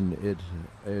reason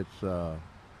it's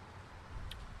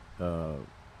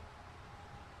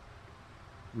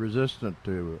resistant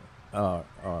to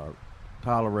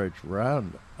tolerates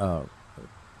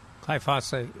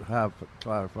glyphosate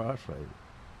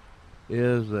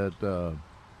is that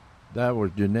that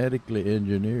was genetically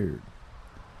engineered.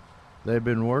 They've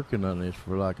been working on this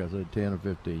for, like I said, 10 or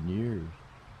 15 years.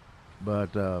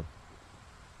 But the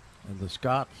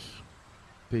Scots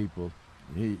people,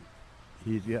 he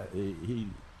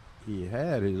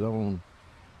had his own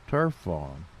turf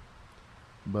farm,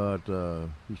 but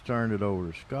he's turned it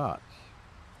over to Scots.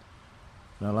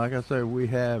 Now, like I said, we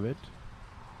have it.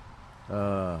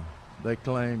 They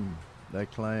claim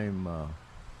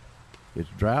it's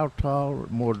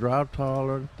more drought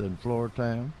tolerant than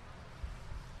Flourtown.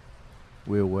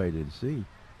 We'll wait and see.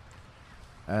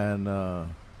 And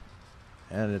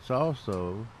it's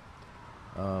also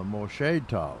more shade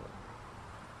tolerant.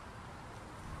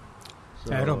 So,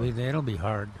 that'll be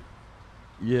hard.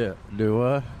 Yeah, do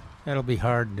what? That'll be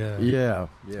hard. Yeah.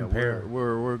 Compare.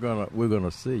 We're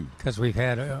gonna see. Because we've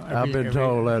had. I've been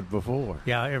told that before.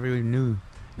 Yeah, every new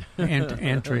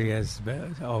entry has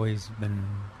always been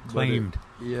claimed.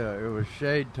 It was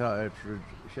shade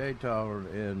tolerant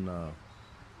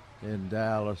in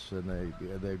Dallas, and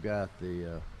they got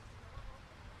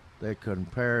they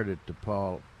compared it to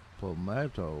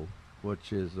palmetto,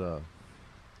 which is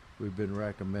we've been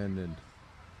recommending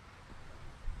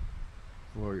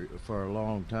for a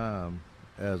long time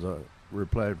as a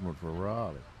replacement for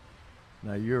Raleigh.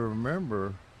 Now you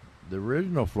remember the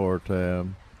original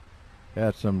Flourtown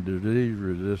had some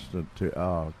disease-resistant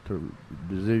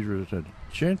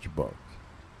chinch bugs,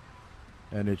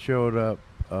 and it showed up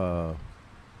the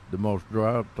most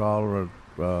drought-tolerant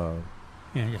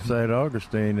St.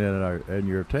 Augustine in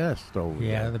your test over there.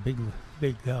 Yeah, the big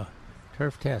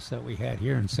turf test that we had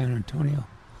here in San Antonio.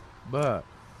 But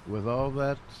with all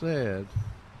that said,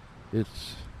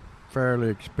 it's fairly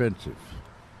expensive.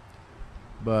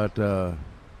 But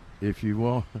if you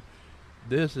want,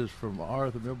 this is from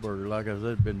Arthur Milberger. Like I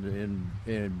said, been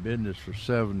in business for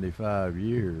 75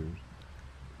 years,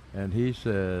 and he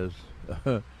says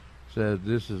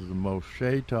this is the most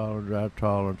shade tolerant, drought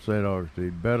tolerant St.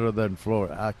 Augustine, better than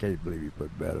Florida. I can't believe he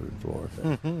put better than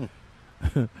Florida.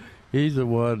 He's the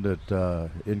one that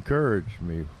encouraged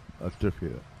me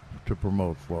to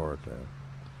promote Florida.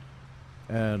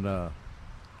 And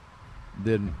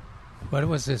then... What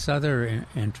was this other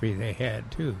entry they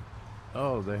had, too?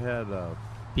 Oh, they had...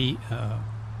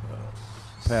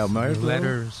 Palmetto?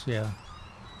 Letters, yeah.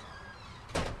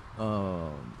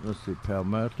 Let's see,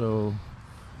 Palmetto...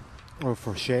 Or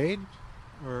for shade?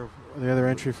 Or the other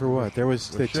entry for what? There was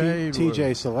the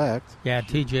TJ Select. Yeah,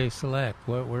 TJ Select.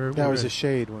 That was a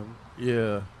shade one.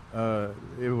 Yeah.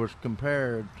 It was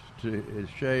compared to a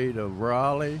shade of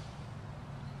Raleigh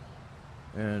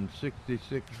and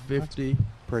 6650,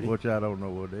 which I don't know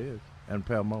what it is, and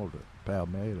Palmetto.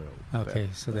 Okay,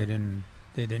 so they didn't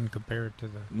compare it to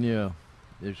the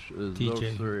it's TJ,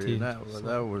 those three. And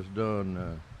that was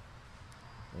done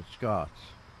at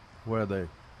Scott's, where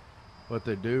what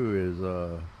they do is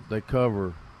they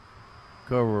cover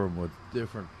them with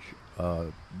different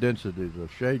densities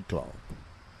of shade cloth.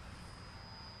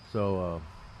 So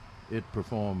it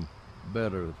performed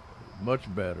better, much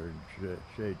better in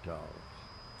shade tolerance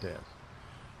test.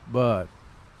 But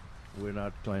we're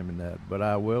not claiming that. But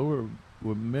I will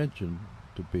mention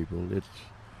to people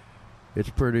it's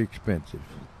pretty expensive.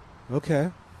 Okay.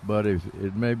 But if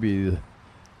it may be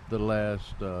the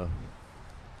last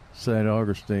St.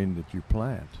 Augustine that you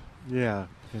plant. Yeah,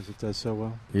 because it does so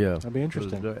well. Yeah. That'd be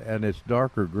interesting. And it's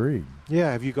darker green.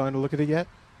 Yeah, have you gone to look at it yet?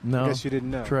 No. I guess you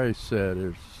didn't know. Trace said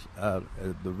it's out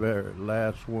at the very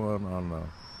last one on the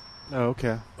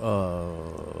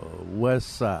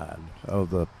west side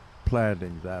of the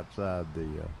plantings outside the...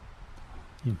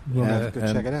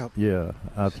 check it out. Yeah,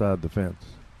 outside the fence.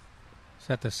 Is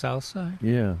that the south side?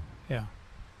 Yeah. Yeah.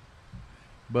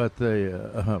 But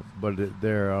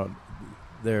they're on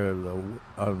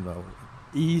the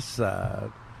east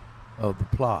side of the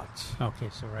plots. Okay,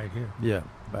 so right here. Yeah,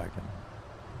 back in.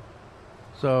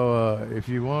 So if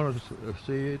you want to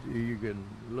see it, you can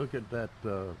look at that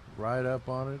write-up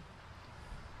on it.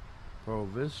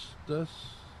 Provista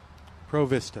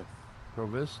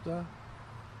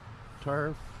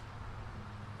turf.com.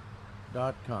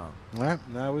 All right,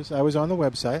 I was on the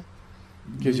website.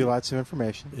 Gives you lots of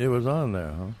information. It was on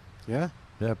there, huh? Yeah.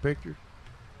 Yeah, pictures?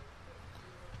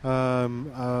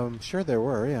 Sure there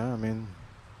were, yeah. I mean,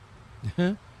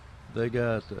 They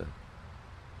got.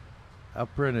 I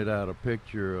printed out a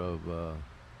picture of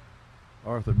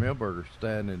Arthur Milberger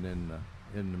standing in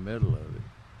the middle of it.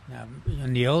 Now,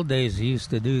 in the old days, he used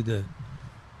to do the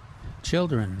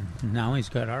children. Now he's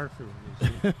got Arthur.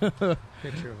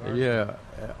 Picture of Arthur. Yeah,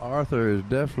 Arthur is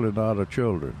definitely not a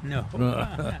children. No.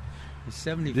 He's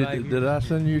 75 years Did I old.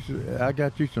 send you? I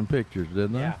got you some pictures,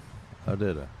 didn't Yeah. I? I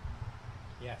did.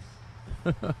 Yes.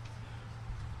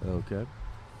 Okay.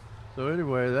 So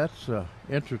anyway, that's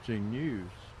interesting news.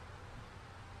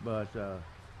 But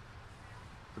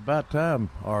it's about time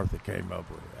Arthur came up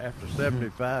with it. After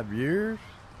 75 years?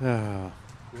 Oh.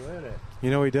 Quit it.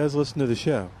 You know, he does listen to the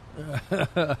show.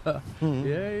 Yeah,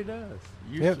 he does.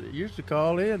 Used to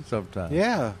call in sometimes.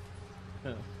 Yeah.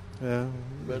 Yeah.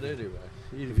 But anyway,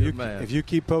 he's a If good you, man. if you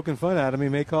keep poking fun at him, he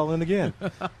may call in again.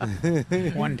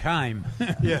 One time.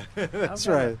 Yeah, that's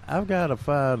right. I've got to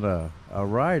find a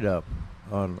write-up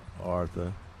on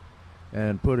Arthur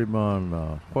and put him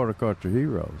on Horticulture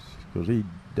Heroes, because he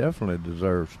definitely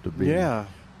deserves to be on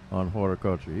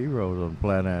Horticulture Heroes on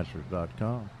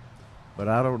plantanswers.com. But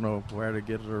I don't know where to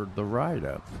get the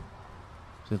write-up,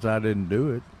 since I didn't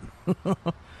do it.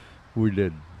 We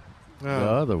did the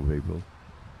other people.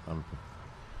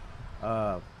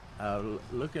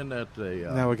 Looking at the...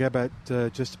 Now we got about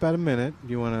just about a minute.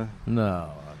 You want to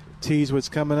No. tease what's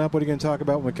coming up? What are you going to talk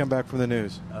about when we come back from the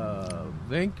news?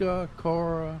 Vinca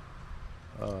Cora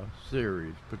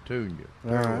series, Petunia.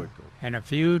 All right. And a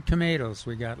few tomatoes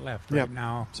we got left Yep. right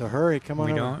now. So hurry, come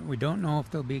on over. We don't know if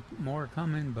there'll be more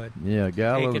coming, but Yeah,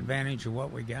 take advantage of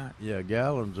what we got. Yeah,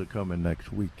 gallons are coming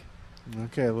next week.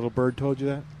 Okay, a little bird told you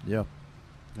that? Yeah.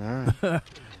 All right.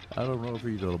 I don't know if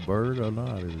he's a bird or not.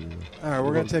 All right,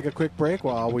 we're going to take a quick break.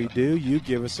 While we do, you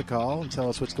give us a call and tell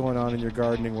us what's going on in your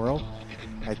gardening world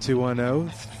at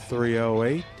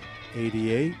 210-308-8867.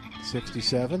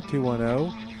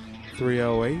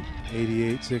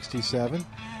 210-308-8867.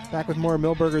 Back with more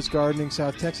Milberger's Gardening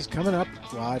South Texas coming up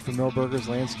live from Milberger's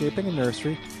Landscaping and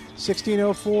Nursery,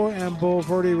 1604 and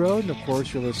Boulevardy Road. And, of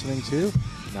course, you're listening to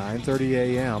 9:30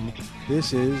 a.m.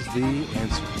 This is The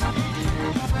Answer.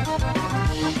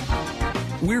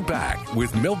 We're back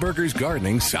with Milberger's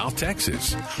Gardening South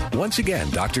Texas. Once again,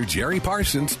 Dr. Jerry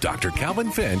Parsons, Dr.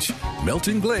 Calvin Finch,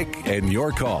 Milton Glick, and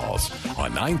your calls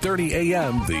on 9:30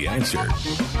 a.m. The Answer.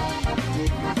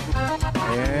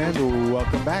 And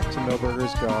welcome back to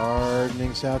Milberger's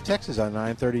Gardening South Texas on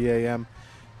 9:30 a.m.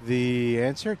 The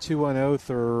Answer,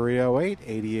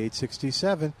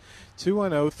 210-308-8867,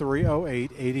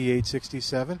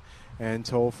 210-308-8867, and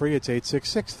toll free, it's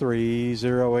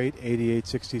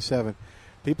 866-308-8867.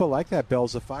 People like that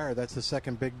Bells of Fire. That's the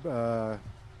second big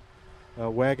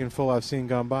wagon full I've seen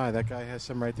gone by. That guy has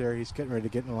some right there. He's getting ready to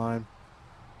get in line.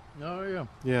 Oh, yeah.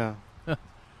 Yeah.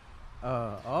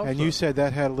 Also, And you said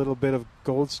that had a little bit of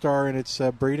Gold Star in its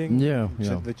breeding? Yeah,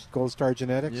 yeah. The Gold Star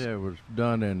genetics? Yeah, it was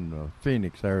done in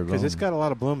Phoenix, Arizona. Because it's got a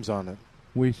lot of blooms on it.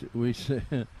 We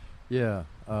yeah.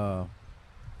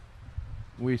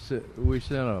 We sent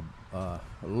a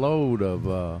load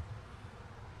of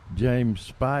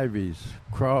James Spivey's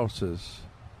crosses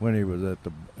when he was at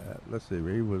the. Let's see,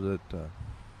 he was at. I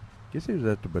guess he was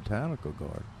at the Botanical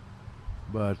Garden,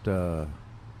 but to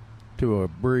a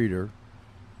breeder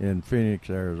in Phoenix,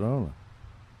 Arizona,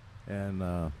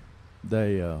 and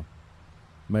they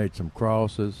made some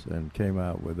crosses and came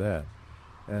out with that.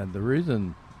 And the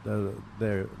reason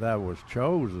that was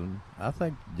chosen, I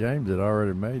think James had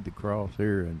already made the cross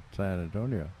here in San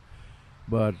Antonio,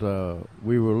 but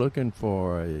we were looking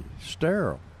for a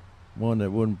sterile, one that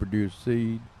wouldn't produce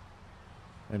seed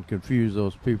and confuse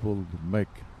those people to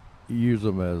use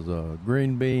them as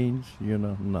green beans,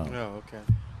 No. Oh, okay.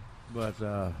 But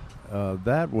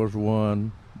that was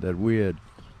one that we had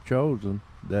chosen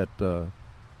that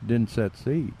didn't set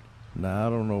seed. Now, I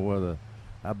don't know whether,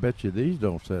 I bet you these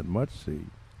don't set much seed.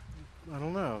 I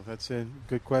don't know. That's a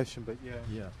good question, but yeah.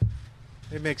 Yeah.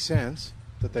 It makes sense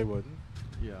that they wouldn't.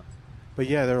 Yeah. But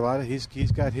yeah, there are a lot of, he's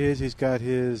got his,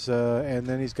 and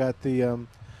then he's got the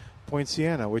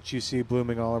Poinciana, which you see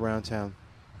blooming all around town.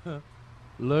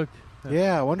 Look.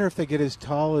 Yeah, I wonder if they get as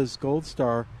tall as Gold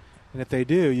Star, and if they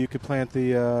do, you could plant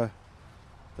the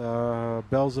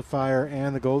Bells of Fire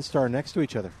and the Gold Star next to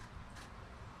each other.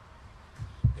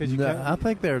 I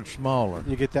think they're smaller.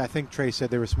 You get that. I think Trey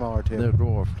said they were smaller too. They're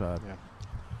dwarf type.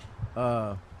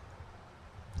 Yeah.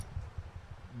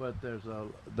 But there's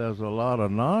a lot of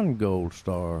non-Gold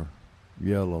Star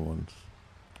yellow ones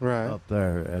right up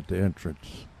there at the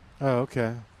entrance. Oh,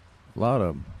 okay. A lot of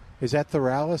them. Is that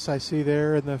Thorales I see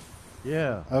there in the?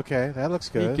 Yeah. Okay, that looks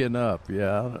good. Peeking up,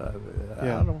 yeah.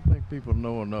 I don't think people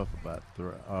know enough about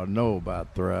know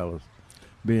about Thryallis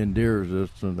being deer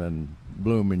resistant and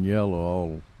blooming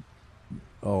yellow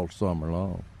all summer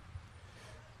long.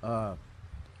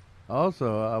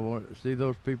 Also, I want to see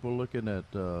those people looking at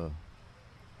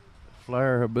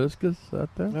flare hibiscus out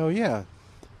there. Oh yeah.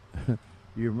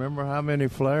 You remember how many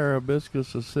flare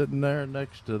hibiscus are sitting there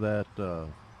next to that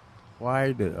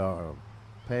white,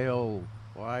 pale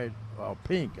white,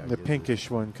 pink? The pinkish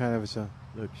one, kind of is a.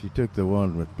 Look, she took the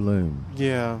one with bloom.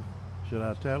 Yeah. Should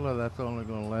I tell her that's only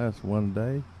going to last one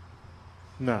day?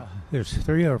 No. There's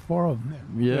 3 or 4 of them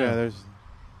there. Yeah, there's.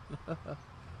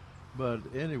 But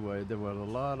anyway, there were a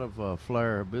lot of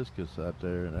flare hibiscus out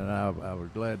there, and I was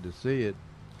glad to see it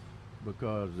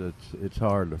because it's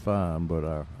hard to find. But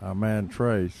our man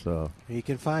Trace, he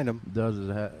can find them. Does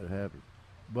it have it?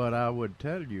 But I would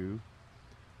tell you,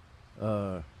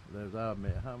 there's how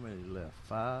many left?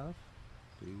 5.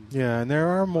 Yeah, and there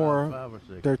are more. 5 or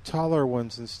 6. They're taller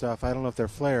ones and stuff. I don't know if they're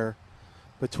flare,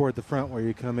 but toward the front where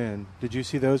you come in. Did you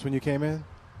see those when you came in?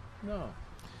 No.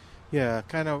 Yeah,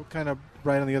 kind of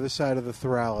right on the other side of the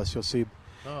Thryallis. You'll see.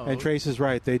 Oh, and Trace is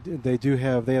right. They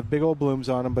have big old blooms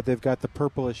on them, but they've got the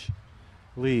purplish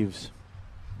leaves.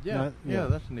 Yeah,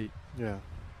 that's neat. Yeah.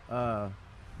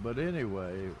 But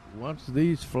anyway, once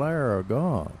these flare are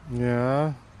gone,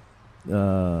 yeah, I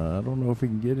don't know if we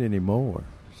can get any more.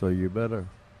 So you better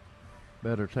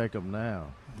take them now.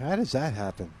 How does that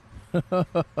happen?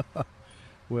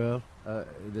 Well,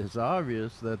 it's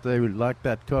obvious that they would like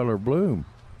that color bloom,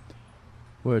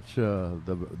 which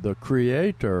the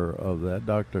creator of that,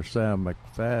 Dr. Sam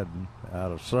McFadden,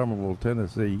 out of Somerville,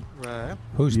 Tennessee. Right.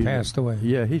 Who's passed away?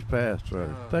 Yeah, he's passed away.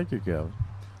 Thank you,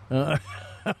 Calvin.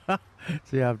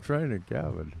 See, I'm training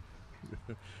Calvin.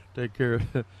 Take care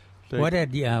of... What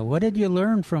did you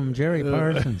learn from Jerry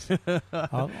Parsons?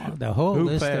 The whole Who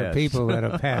list passed? of people that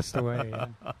have passed away.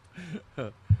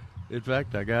 In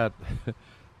fact, I got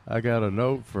a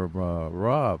note from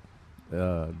Rob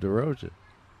DeRocha,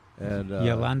 and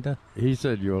Yolanda. He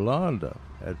said Yolanda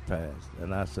had passed,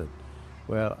 and I said,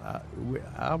 "Well,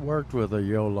 I worked with a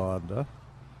Yolanda.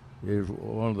 He was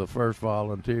one of the first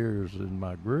volunteers in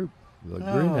my group, the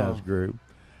greenhouse group,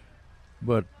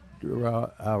 but."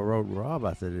 I wrote Rob.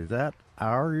 I said, "Is that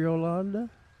our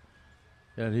Yolanda?"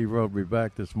 And he wrote me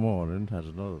back this morning. That's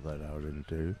another thing I was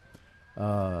into.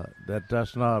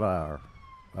 That's not our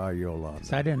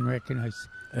Yolanda. I didn't recognize.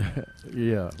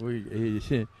 Yeah, he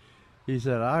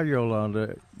said our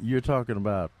Yolanda. You're talking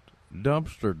about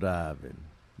dumpster diving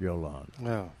Yolanda.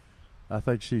 No, I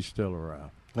think she's still around.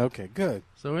 Okay, good.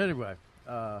 So anyway,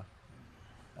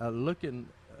 looking,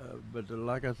 but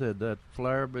like I said, that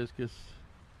flare hibiscus.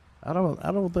 I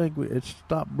don't think it's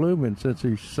stopped blooming since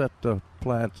he set the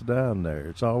plants down there.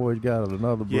 It's always got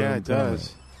another bloom. Yeah, it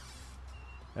does.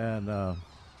 And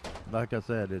like I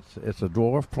said, it's a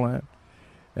dwarf plant.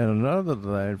 And another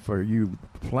thing for you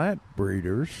plant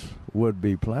breeders,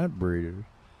 would-be plant breeders,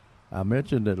 I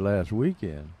mentioned it last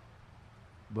weekend,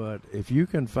 but if you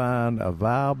can find a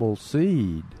viable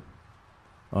seed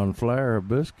on flare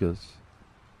hibiscus,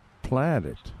 plant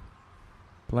it.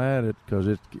 Plant it because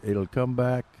it'll come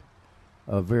back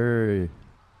a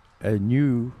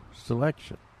new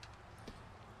selection.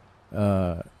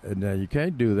 And now you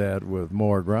can't do that with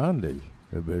More Grande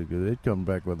because it comes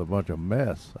back with a bunch of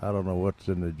mess. I don't know what's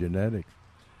in the genetics,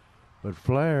 but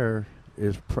flare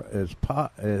is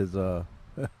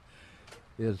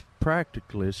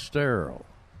practically sterile.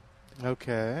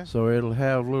 Okay. So it'll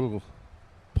have little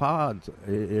pods.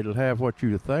 It'll have what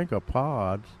you think are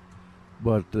pods,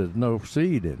 but there's no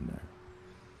seed in there.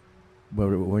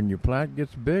 But when your plant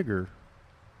gets bigger,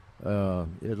 it'll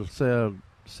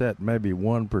set maybe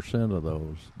 1% of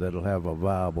those that'll have a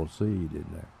viable seed in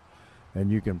there.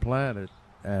 And you can plant it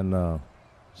and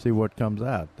see what comes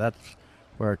out. That's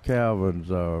where Calvin's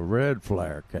red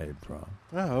flare came from.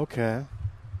 Oh, okay.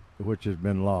 Which has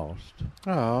been lost.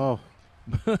 Oh.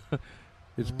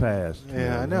 It's past.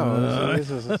 Yeah, I know. This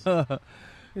is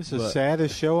the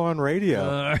saddest show on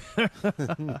radio.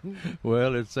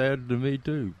 Well, it's sad to me,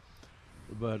 too.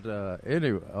 But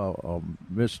anyway,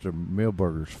 Mr.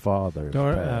 Milberger's father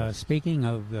passed. Speaking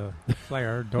of the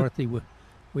flare, Dorothy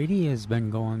Weedy has been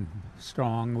going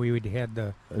strong. We had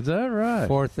the Is that right?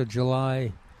 4th of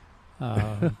July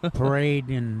parade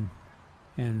and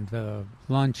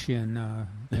lunch in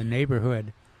the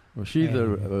neighborhood. Was she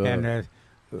there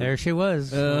she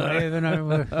was.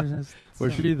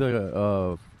 Was she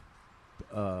the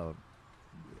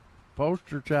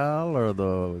poster child or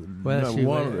the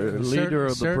leader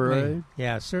of the parade?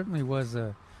 Yeah, certainly was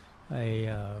a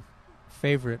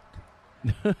favorite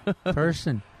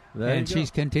person. And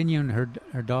she's continuing.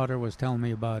 Her daughter was telling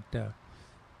me about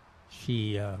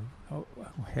she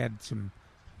had some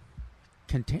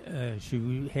container,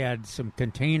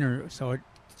 so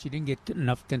she didn't get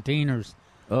enough containers.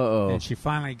 And she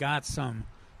finally got some,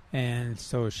 and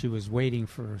so she was waiting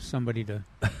for somebody to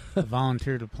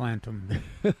volunteer to plant them,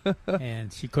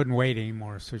 and she couldn't wait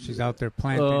anymore, so she's out there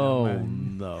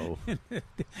planting them. Oh, no.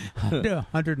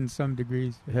 100 and some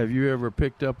degrees. Have you ever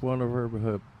picked up one of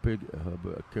her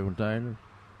containers?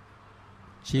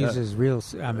 She uses real.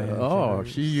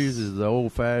 She uses the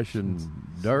old-fashioned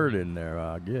dirt in there,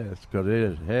 I guess, because it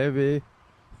is heavy.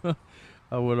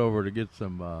 I went over to get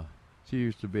some. She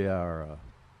used to be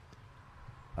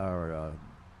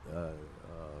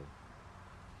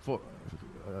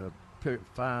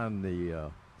find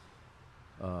the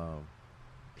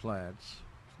plants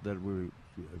that we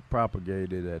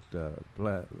propagated at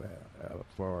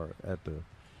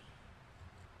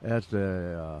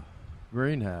the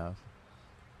greenhouse.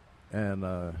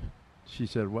 And she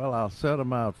said, well, I'll set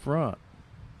them out front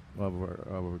of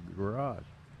her garage.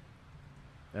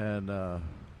 And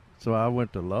so I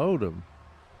went to load them.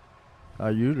 I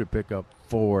usually pick up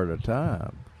 4 at a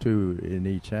time, 2 in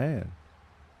each hand.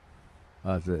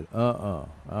 I said,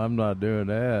 I'm not doing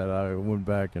that. I went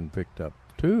back and picked up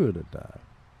 2 at a time,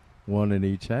 1 in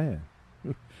each hand,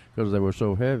 because they were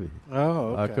so heavy.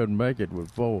 Oh, okay. I couldn't make it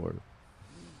with 4.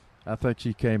 I think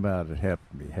she came out and helped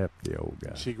the old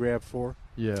guy. She grabbed 4?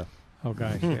 Yeah. Oh,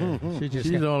 gosh.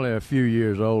 She's only a few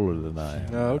years older than I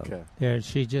am. Oh, okay. Yeah,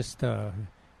 she just,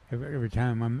 every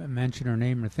time I mention her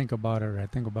name or think about her, I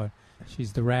think about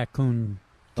she's the raccoon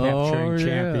capturing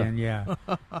champion. Yeah.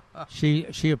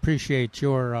 She appreciates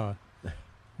your,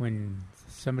 when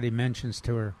somebody mentions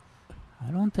to her, I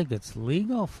don't think it's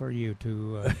legal for you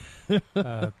to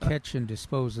catch and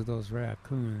dispose of those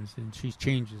raccoons, and she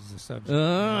changes the subject.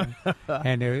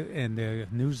 And the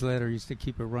newsletter used to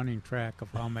keep a running track of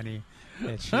how many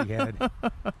that she had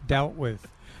dealt with.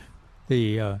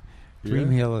 The Dream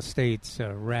Hill Estates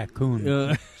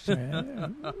raccoon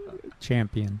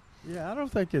champion. Yeah, I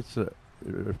don't think it's a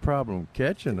problem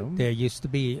catching them. There used to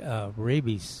be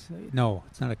rabies. No,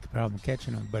 it's not a problem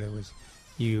catching them, but it was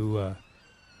you.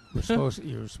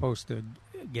 You were supposed to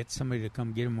get somebody to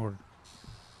come get them or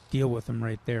deal with them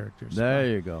right there at your spot. There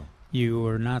you go. You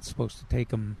were not supposed to take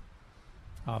them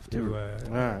off to. All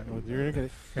right, well, you're going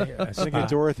to get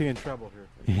Dorothy in trouble here.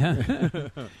 Yeah,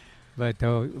 but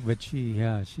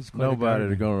she's quite.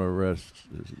 Nobody's going to arrest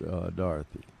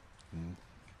Dorothy.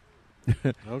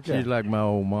 Okay. She's like my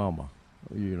old mama.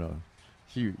 You know,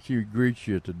 she greets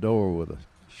you at the door with a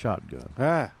shotgun.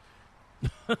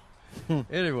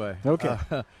 Anyway, okay.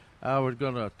 I was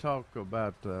going to talk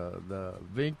about the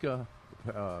Vinca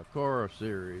Cora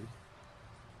series.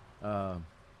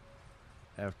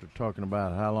 After talking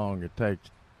about how long it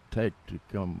take to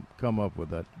come up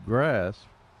with that grass,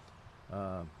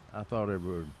 I thought it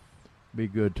would be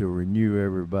good to renew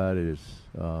everybody's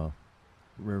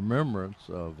remembrance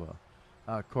of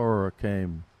how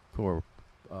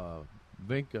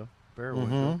Vinca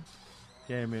Periwinkle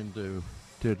came into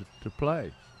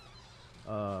play.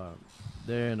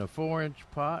 They're in a 4-inch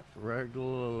pot,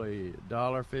 regularly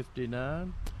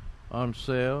 $1.59, on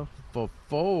sale for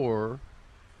 $4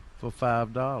 for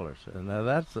 $5. And now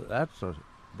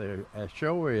they're as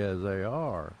showy as they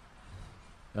are.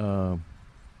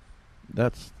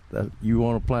 That's you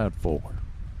want to plant 4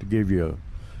 to give you a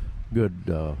good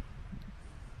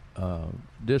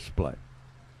display.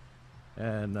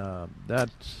 And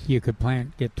that's... You could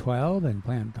get 12 and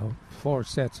plant 4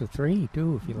 sets of 3,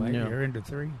 too, if you like. Yeah. You're into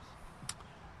 3s.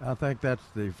 I think that's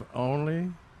the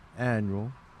only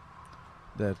annual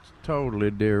that's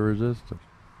totally deer resistant.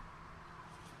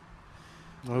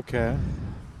 Okay.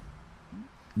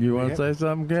 You want to say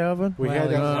something, Calvin? We had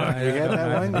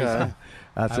that one guy.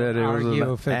 I said it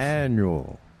was an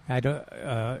annual. I don't.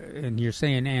 And you're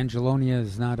saying Angelonia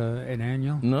is not an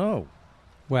annual? No.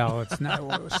 Well, it's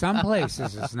not. Some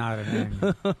places it's not an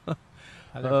annual.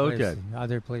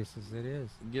 Other places it is.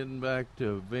 Getting back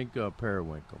to Vinca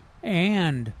Periwinkle.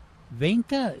 And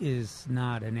Vinca is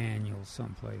not an annual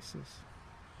some places.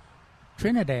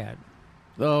 Trinidad.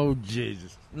 Oh,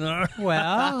 Jesus.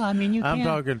 Well, I mean, you can't. I'm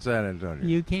talking San Antonio.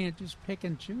 You can't just pick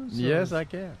and choose. Yes, I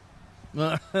can.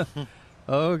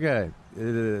 Okay.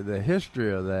 The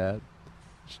history of that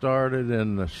started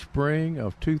in the spring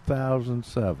of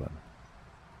 2007.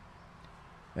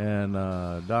 And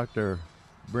Dr.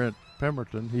 Brent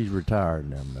Pemberton, he's retired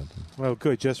now. Well,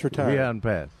 good, just retired. He hasn't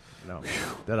passed. No,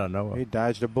 that I know of. He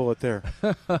dodged a bullet there.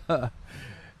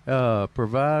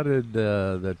 Provided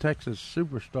the Texas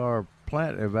Superstar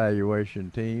Plant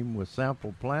Evaluation Team with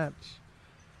sample plants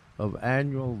of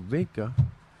annual vinca,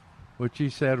 which he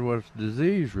said was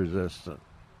disease resistant.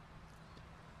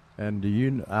 And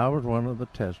I was one of the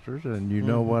testers, and you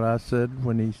know what I said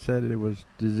when he said it was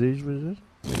disease resistant?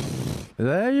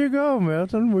 There you go,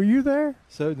 Milton. Were you there?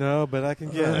 So no, but I can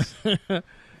guess.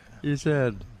 He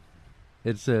said,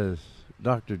 it says,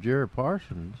 Dr. Jerry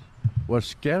Parsons was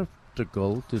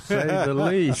skeptical, to say the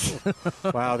least.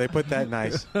 Wow, they put that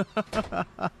nice.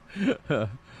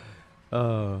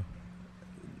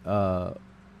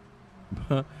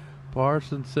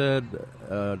 Parsons said,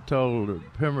 told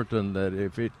Pemberton that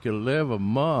if it could live a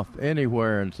month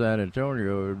anywhere in San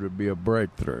Antonio, it would be a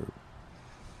breakthrough.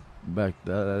 Back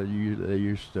then,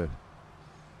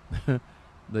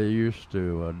 they used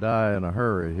to die in a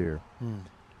hurry here.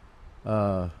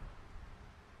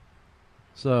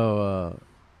 So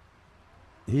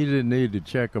he didn't need to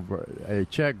check a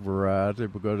check variety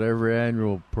because every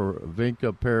annual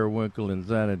Vinca periwinkle in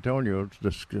San Antonio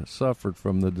just suffered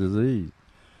from the disease.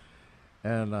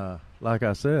 And like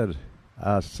I said,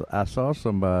 I saw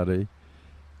somebody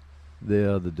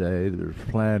the other day that was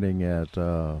planting at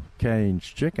Cane's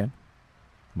Chicken,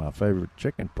 my favorite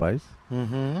chicken place,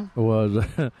 was,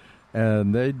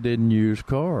 and they didn't use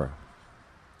Cora.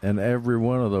 And every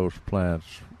one of those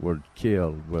plants were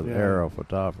killed with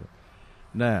aerophytophthora.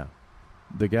 Now,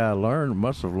 the guy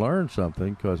must have learned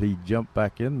something because he jumped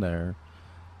back in there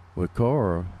with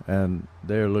Cora, and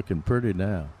they're looking pretty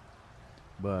now.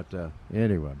 But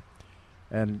anyway,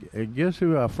 and guess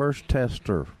who our first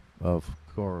tester of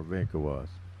Cora vinca was?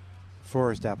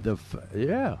 Forrest Apple.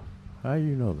 Yeah, how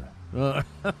you know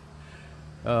that?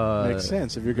 Makes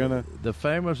sense if you're gonna. The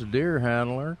famous deer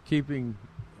handler,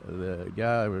 the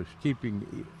guy was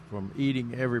keeping from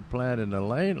eating every plant in the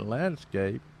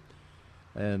landscape,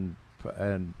 and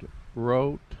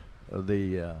wrote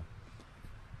the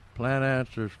Plant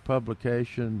Answers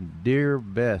publication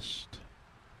DeerBest.htm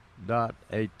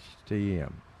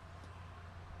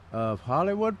of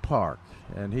Hollywood Park,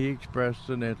 and he expressed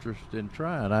an interest in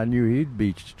trying. I knew he'd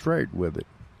be straight with it.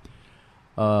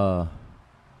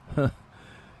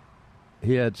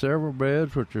 He had several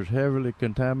beds which was heavily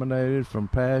contaminated from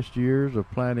past years of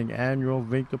planting annual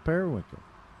Vinca periwinkle.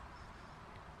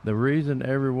 The reason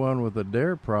everyone with a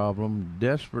dare problem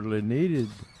desperately needed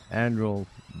annual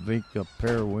Vinca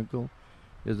periwinkle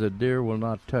is that deer will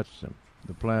not touch them.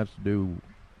 The plants do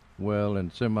well in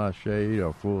semi-shade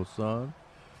or full sun,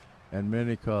 and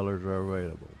many colors are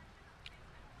available.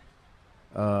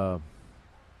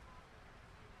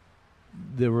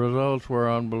 The results were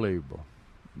unbelievable.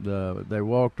 They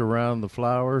walked around the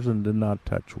flowers and did not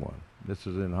touch one. This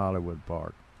is in Hollywood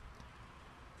Park.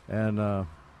 And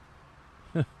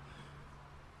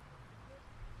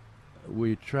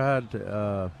we tried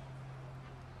to,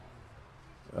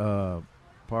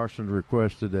 Parsons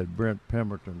requested that Brent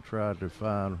Pemberton try to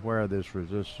find where this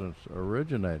resistance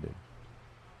originated.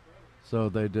 So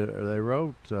they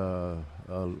wrote a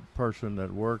person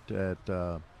that worked at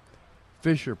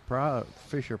Fisher Products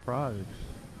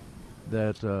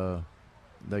that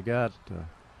they got,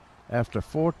 after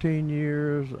 14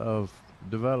 years of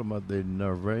development, the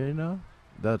Nervina,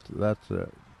 that's a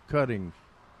cutting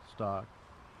stock.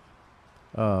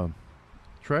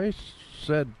 Trace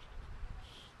said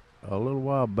a little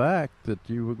while back that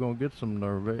you were going to get some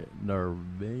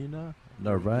Nirvana.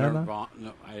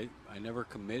 No, I never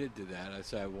committed to that. I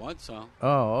said I want some.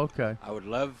 Oh, okay. I would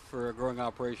love for a growing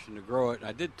operation to grow it.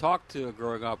 I did talk to a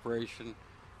growing operation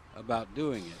about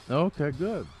doing it. Okay,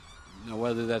 good. Now,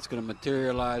 whether that's going to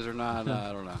materialize or not,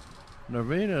 I don't know.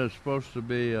 Nervina is supposed to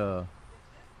be a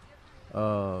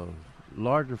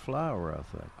larger flower, I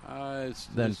think,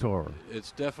 than Cora.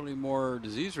 It's definitely more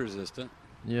disease resistant.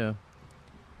 Yeah.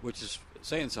 Which is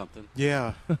saying something.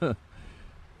 Yeah.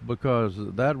 Because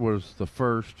that was the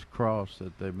first cross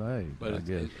that they made, but I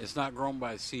guess. It's not grown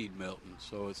by seed, Milton,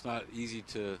 so it's not easy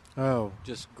to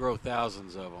just grow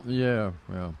thousands of them. Yeah,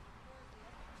 yeah.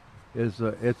 It's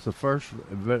the first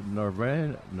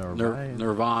Nirvana.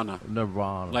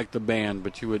 Like the band,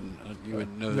 but you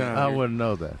wouldn't know that. I wouldn't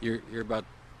know that. You're about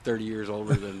 30 years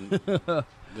older than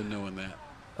knowing that.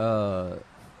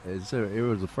 It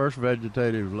was the first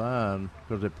vegetative line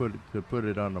because they could put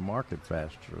it on the market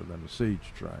faster than the seed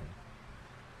strain.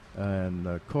 And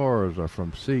Coras are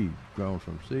from seed, grown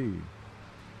from seed.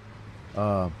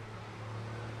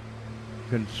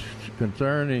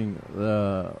 Concerning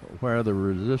where the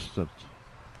resistance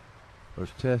was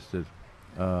tested,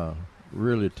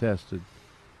 really tested,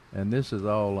 and this is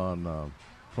all on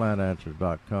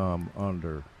plantanswers.com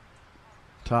under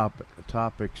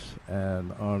topics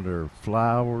and under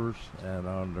flowers and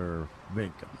under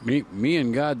vinca. Me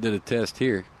and God did a test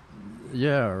here.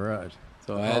 Yeah, right.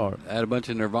 So I had a bunch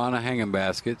of Nirvana hanging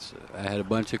baskets. I had a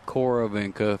bunch of Cora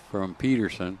Vinca from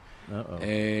Peterson. Uh-oh.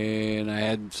 And I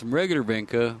had some regular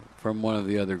Vinca from one of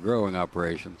the other growing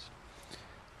operations.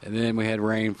 And then we had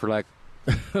rain for like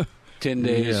 10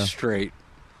 days straight.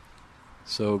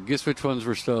 So guess which ones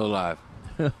were still alive?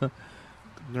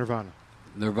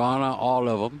 Nirvana, all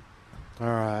of them. All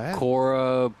right.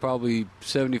 Cora, probably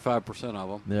 75% of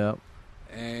them. Yep.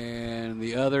 And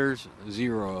the others,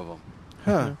 0 of them.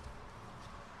 Huh.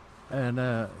 And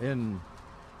in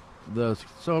the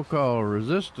so-called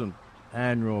resistant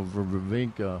annual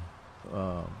Vinca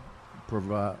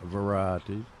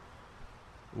varieties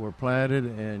were planted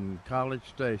in College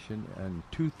Station in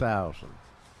 2000.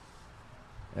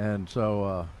 And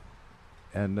so,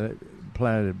 and they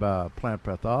planted by plant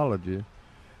pathology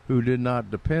who did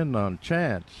not depend on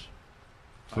chance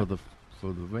for the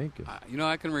Vinca.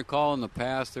 I can recall in the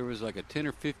past there was like a 10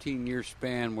 or 15 year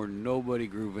span where nobody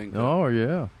grew Vinca. Oh,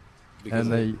 yeah. Because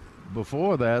and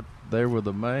before that, they were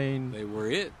the main. They were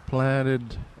it.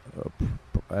 Planted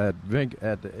at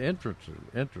the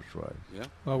entranceway. Yeah.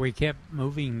 Well, we kept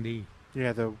moving the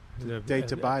date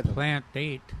to buy them. Plant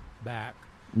date back.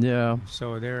 Yeah.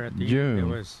 So there at the June. It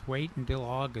was wait until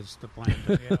August to plant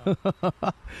them.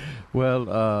 Yeah.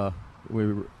 Well,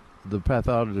 the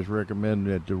pathologist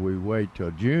recommended that we wait till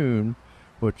June,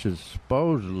 which is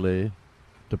supposedly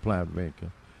to plant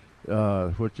Vinca,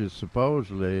 which is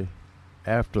supposedly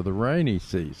after the rainy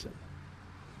season.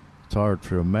 It's hard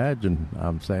to imagine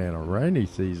I'm saying a rainy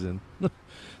season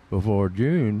before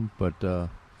June, but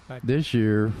this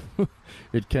year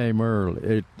it came early.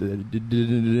 It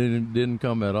didn't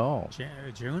come at all.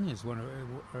 June is one of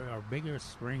our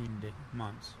biggest rained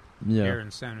months Yeah. here in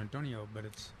San Antonio, but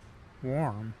it's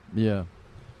warm. Yeah.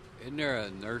 Isn't there a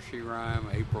nursery rhyme,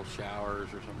 April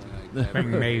showers or something like that?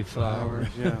 Spring Mayflowers,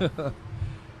 yeah.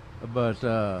 But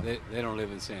they don't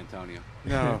live in San Antonio.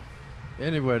 No.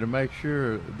 Anyway, to make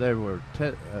sure they were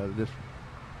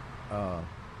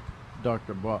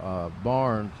Dr.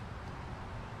 Barnes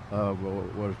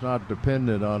was not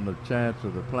dependent on the chance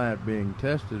of the plant being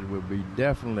tested, would be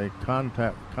definitely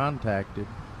contacted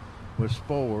with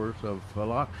spores of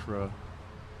Phylloxera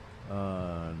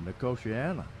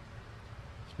nicotiana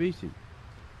species.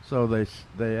 So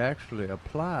they actually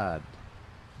applied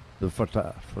the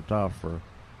phytophthora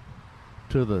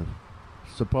to the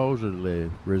supposedly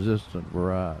resistant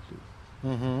varieties.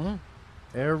 Mm-hmm.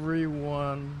 Every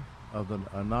one of the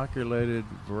inoculated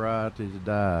varieties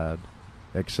died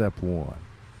except one.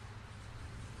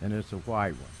 And it's a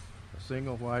white one. A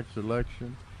single white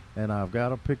selection, and I've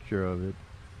got a picture of it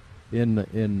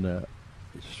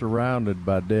surrounded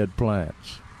by dead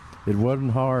plants. It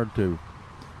wasn't hard to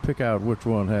pick out which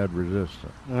one had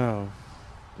resistance. No.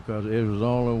 Because it was the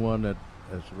only one that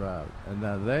survived. And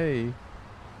now they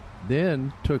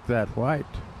then took that white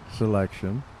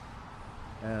selection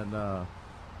and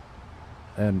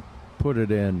put it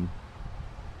in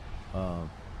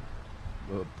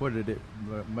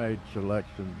made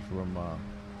selections from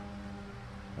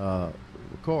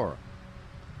Cora.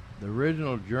 The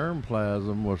original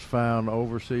germplasm was found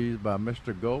overseas by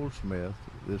Mr. Goldsmith.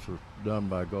 This was done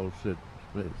by Goldsmith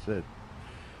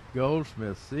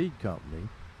Seed Company.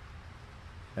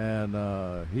 And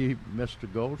Mr.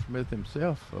 Goldsmith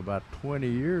himself, about 20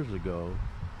 years ago,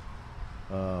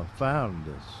 brought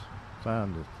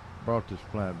this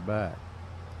plant back.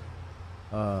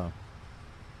 But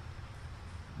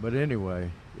anyway,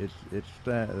 it's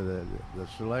the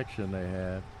selection they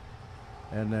had,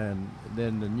 and then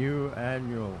the new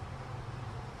annual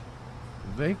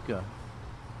Vinca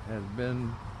has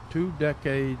been 2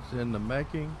 decades in the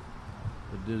making.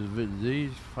 The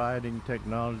disease-fighting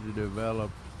technology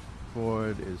developed for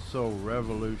it is so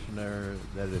revolutionary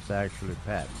that it's actually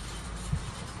patented.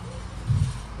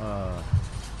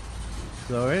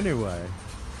 So anyway,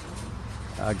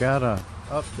 I got an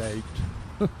update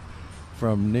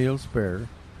from Neil Sperry.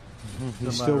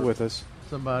 He's still with us.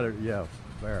 Yeah,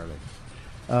 barely.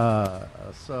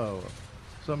 So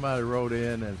somebody wrote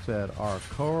in and said, are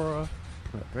Cora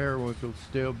periwinkles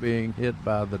still being hit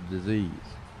by the disease?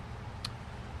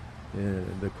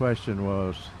 The question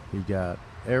was, he got,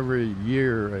 every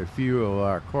year a few of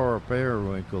our Cora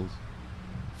periwinkles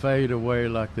fade away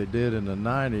like they did in the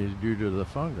 90s due to the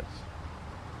fungus.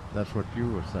 That's what you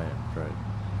were saying, Trey.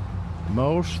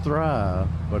 Most thrive,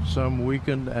 but some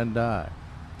weaken and die.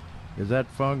 Is that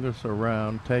fungus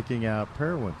around taking out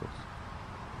periwinkles?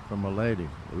 From a lady,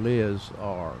 Liz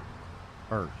R.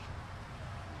 Hurst.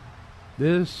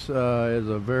 This is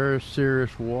a very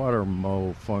serious water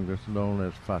mold fungus known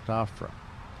as Phytophthora.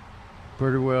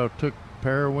 Pretty well took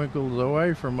periwinkles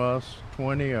away from us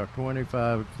 20 or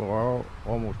 25 for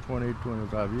almost 20,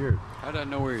 25 years. How did I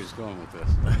know where he was going with this?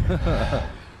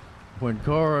 When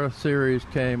Cora series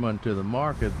came onto the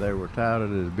market, they were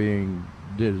touted as being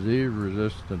disease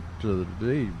resistant to the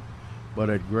disease, but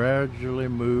it gradually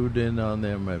moved in on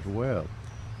them as well.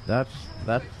 That's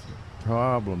the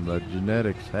problem that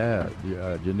geneticists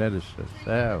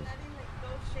have.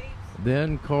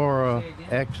 Then Cora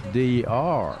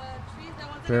XDR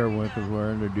periwinkles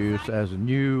were introduced as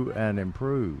new and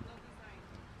improved.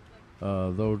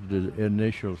 Those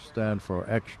initials stand for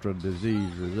extra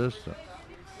disease resistant.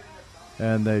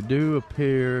 And they do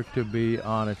appear to be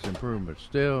honest improvements.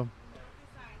 Still,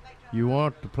 you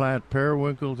want to plant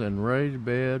periwinkles in raised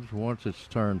beds once it's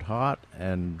turned hot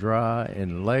and dry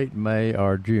in late May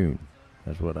or June.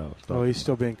 That's what I was talking Oh, he's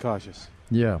still being cautious.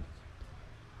 Yeah.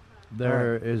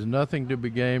 There is nothing to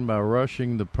be gained by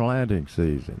rushing the planting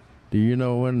season. Do you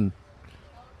know when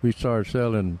we started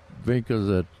selling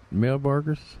vincas at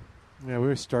Millburgers? Yeah,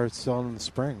 we started selling in the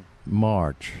spring.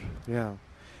 March. Yeah.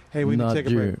 Hey, we need to take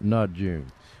a break. Not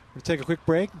June. We'll take a quick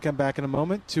break and come back in a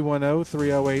moment.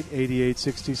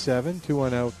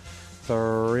 210-308-8867.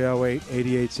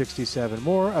 210-308-8867.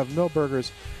 More of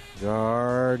Millburgers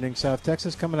Gardening South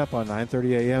Texas coming up on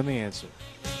 9:30 a.m. The Answer.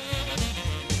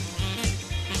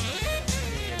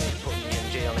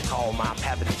 Called my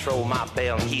pappy to throw my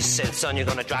bail, and he said, son, you're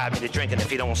gonna drive me to drinking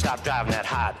if you don't stop driving that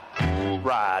hot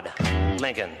rod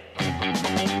Lincoln.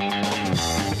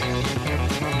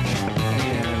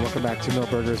 And welcome back to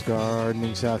Millburgers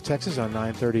Gardening South Texas on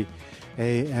 9:30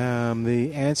 a.m.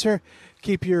 The Answer.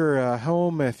 Keep your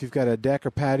home, if you've got a deck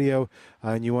or patio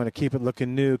and you want to keep it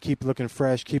looking new, keep it looking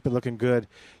fresh, keep it looking good,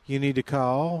 you need to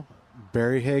call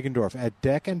Barry Hagendorf at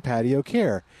Deck and Patio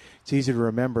Care. It's easy to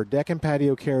remember,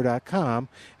 deckandpatiocare.com,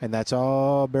 and that's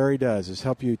all Barry does is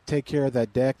help you take care of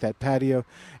that deck, that patio,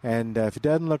 and if it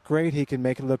doesn't look great, he can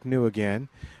make it look new again.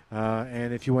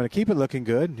 And if you want to keep it looking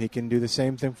good, he can do the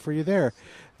same thing for you there.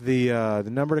 The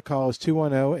number to call is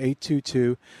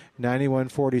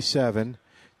 210-822-9147,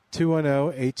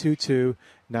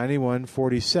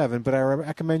 210-822-9147. But I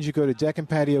recommend you go to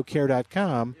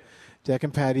deckandpatiocare.com,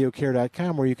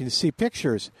 deckandpatiocare.com, where you can see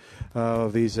pictures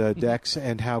of these decks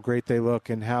and how great they look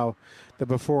and how the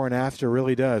before and after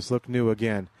really does look new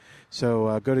again.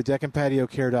 So go to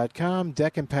deckandpatiocare.com,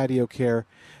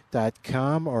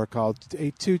 deckandpatiocare.com, or call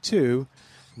 822-9147,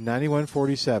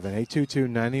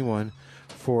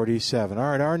 822-9147. All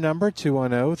right, our number,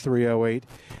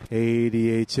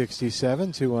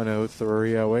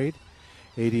 210-308-8867,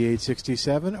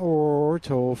 210-308-8867, or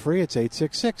toll free, it's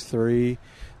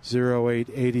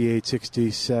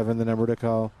 866-308-8867, the number to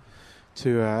call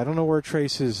to, I don't know where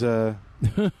Trace's Cool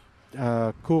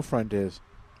Front is.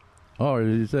 Oh,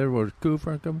 you said it was Cool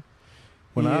Front coming?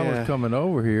 When I was coming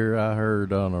over here, I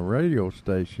heard on a radio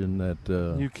station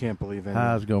that you can't believe it.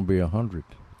 High's going to be 100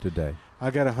 today.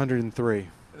 I got 103.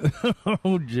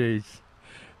 Oh, jeez.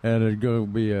 And it's going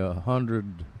to be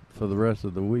 100 for the rest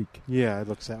of the week. Yeah, it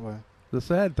looks that way. The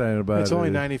sad thing about it it's only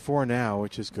 94 now,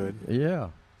 which is good. Yeah.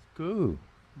 Cool.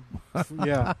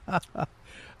 Yeah.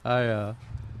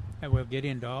 And we'll get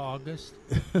into August,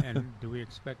 and do we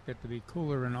expect it to be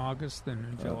cooler in August than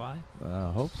in July?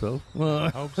 I hope so. I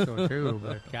hope so, too,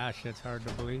 but gosh, it's hard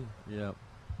to believe. Yeah.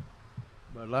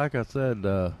 But like I said,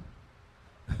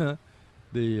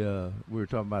 we were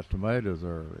talking about tomatoes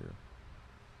earlier.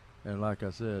 And like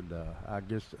I said, I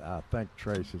think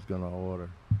Trace is going to order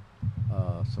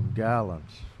some gallons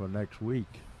for next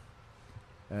week.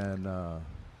 And I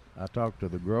talked to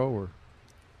the grower,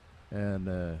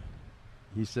 and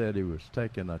he said he was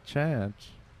taking a chance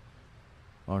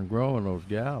on growing those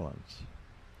gallons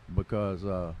because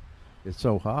it's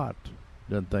so hot.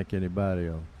 Doesn't think anybody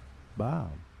will buy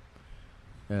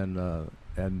them. And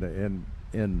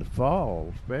in the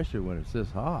fall, especially when it's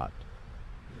this hot,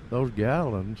 those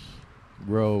gallons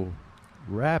grow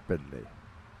rapidly.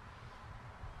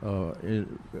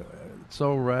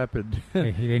 So rapid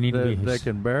they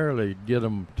can barely get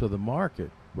them to the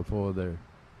market before they're.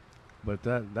 But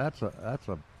that's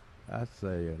an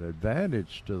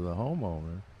advantage to the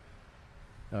homeowner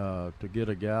to get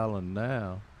a gallon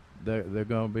now. They're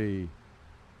going to be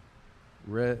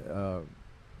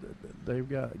they've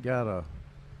got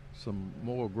some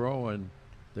more growing.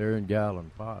 They're in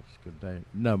gallon pots.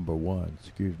 Number one,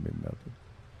 excuse me, Milton.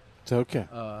 It's okay.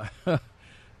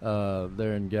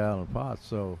 They're in gallon pots.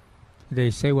 So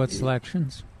they say what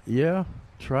selections? Yeah,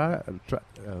 try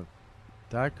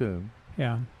Tycoon.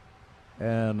 Yeah.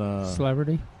 And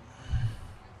Celebrity?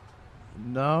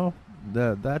 No,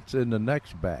 that's in the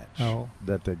next batch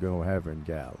that they're going to have in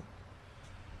gallon.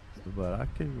 but I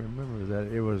can't remember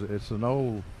that. It's an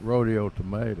old rodeo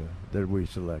tomato that we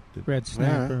selected. Red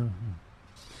snapper.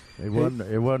 It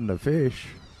wasn't a fish.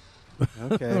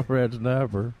 Okay. Red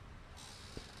snapper.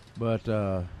 But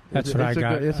That's what I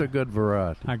got. It's a good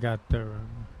variety. I got the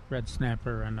red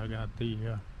snapper, and I got the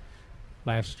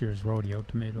last year's rodeo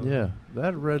tomato. Yeah,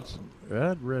 that red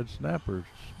snapper's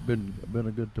been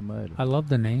a good tomato. I love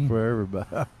the name for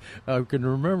everybody. I can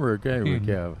remember it, can't we,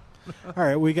 Calvin? All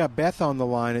right, we got Beth on the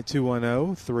line at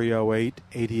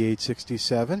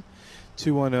 210-308-8867.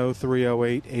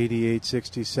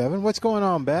 210-308-8867. What's going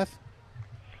on, Beth?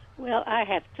 Well, I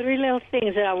have three little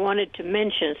things that I wanted to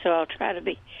mention, so I'll try to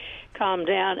be calm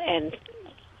down and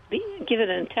give an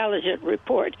intelligent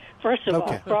report. First of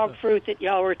all, frog fruit that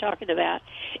y'all were talking about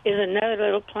is another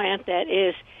little plant that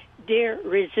is deer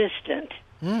resistant,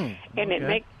 and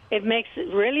it makes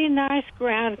really nice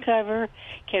ground cover,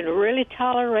 can really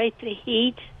tolerate the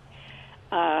heat,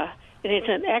 and it's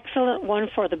an excellent one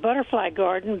for the butterfly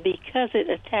garden because it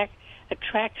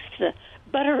attracts the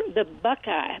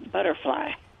buckeye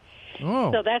butterfly.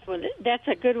 Oh. So that's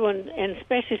a good one, and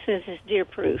especially since it's deer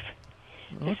proof.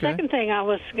 The second thing I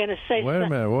was going to say. Wait a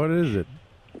minute, what is it?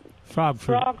 Frog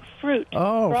fruit. Frog fruit.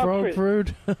 Oh, frog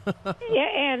fruit. Yeah,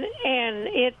 and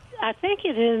it. I think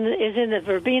it is in the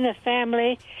verbena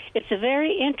family. It's a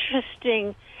very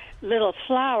interesting little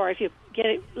flower if you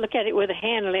look at it with a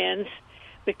hand lens,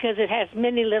 because it has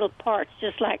many little parts,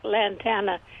 just like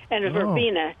lantana and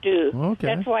verbena do. Okay.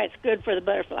 That's why it's good for the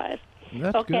butterflies.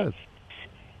 That's good.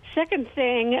 Second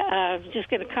thing, I'm just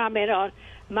going to comment on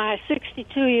my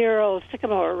 62-year-old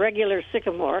sycamore, regular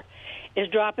sycamore, is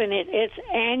dropping its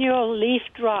annual leaf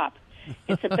drop.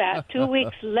 It's about 2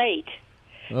 weeks late.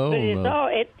 Oh, but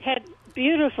it had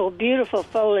beautiful, beautiful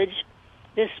foliage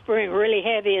this spring, really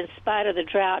heavy in spite of the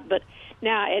drought. But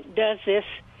now it does this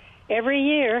every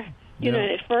year. You know,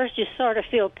 at first you sort of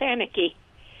feel panicky,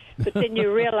 but then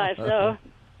you realize, no.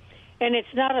 And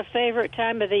it's not a favorite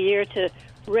time of the year to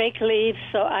rake leaves,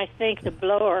 so I think the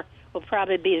blower will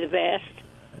probably be the best.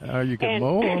 You can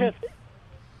mow them.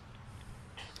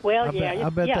 Well, I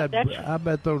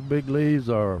bet those big leaves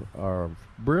are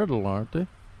brittle, aren't they?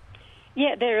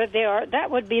 Yeah, they are. That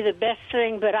would be the best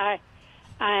thing, but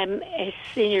I'm a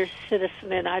senior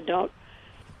citizen and I don't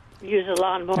use a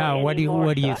lawnmower anymore.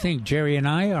 What do you think? Jerry and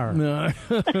I are. No.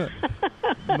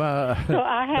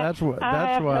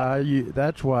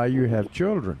 That's why you have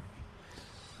children.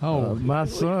 Oh, my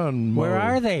son. Where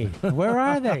are they? Where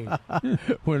are they?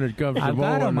 When it comes to I've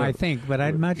mowing, got them, I think, but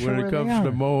I'm not sure when it comes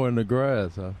to mowing the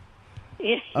grass. Huh?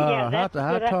 Yeah,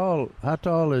 how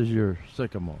tall is your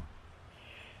sycamore?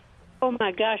 Oh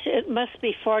my gosh, it must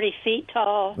be 40 feet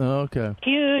tall. Oh, okay.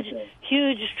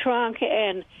 Huge trunk,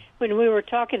 and when we were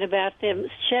talking about them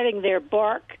shedding their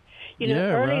bark,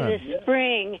 early this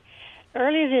spring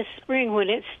when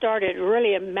it started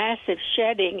really a massive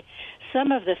shedding,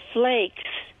 some of the flakes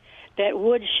that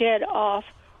would shed off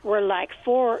were like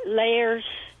 4 layers.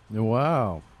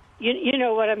 Wow. You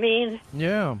know what I mean?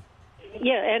 Yeah.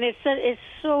 Yeah, and it's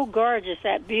so gorgeous,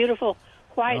 that beautiful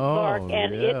white bark,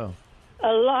 and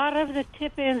a lot of the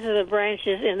tip ends of the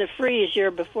branches in the freeze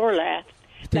year before last.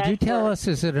 Did you tell us,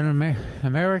 is it an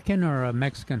American or a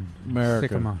Mexican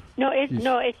sycamore? No,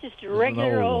 it's just a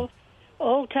regular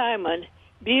old time one.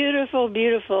 Beautiful,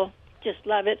 beautiful. Just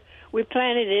love it. We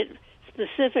planted it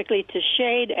specifically to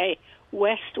shade a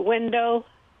west window.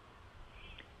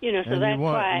 So and that's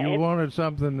why you wanted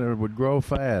something that would grow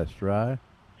fast, right?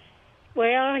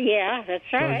 Well, yeah, that's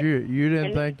right. Because you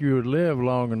didn't think you would live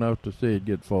long enough to see it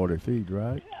get 40 feet,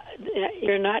 right?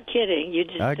 You're not kidding. You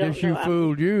just I guess you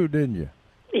fooled you, didn't you?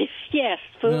 Yes,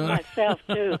 fooled myself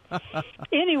too.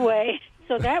 Anyway,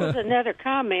 so that was another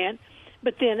comment.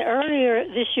 But then earlier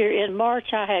this year in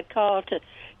March, I had called to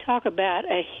talk about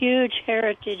a huge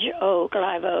heritage oak,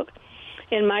 live oak,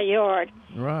 in my yard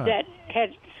that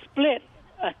had split.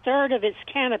 A third of its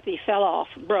canopy fell off,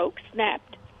 broke,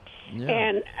 snapped. Yeah.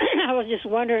 And I was just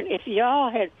wondering if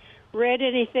y'all had read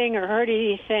anything or heard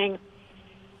anything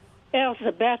else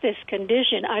about this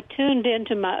condition. I tuned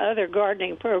into my other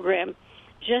gardening program,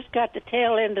 just got the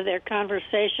tail end of their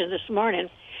conversation this morning,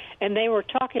 and they were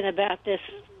talking about this.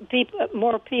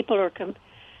 More people are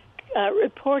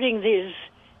reporting these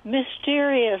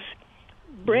mysterious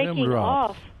breaking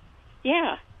off.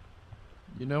 Yeah.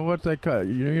 You know what they call?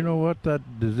 You know what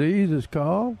that disease is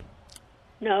called?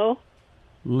 No.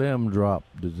 Limb drop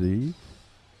disease.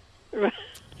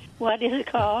 What is it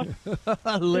called?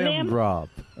 Limb drop.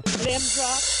 Limb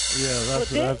drop. Yeah,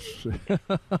 that's.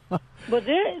 But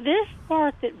this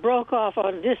part that broke off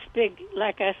on this big,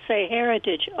 like I say,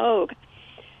 heritage oak,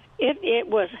 it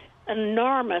was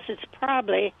enormous. It's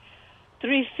probably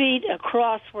 3 feet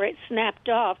across where it snapped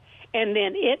off, and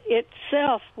then it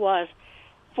itself was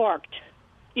forked,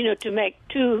 to make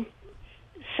 2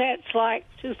 sets like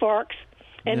 2 forks,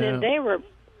 and then they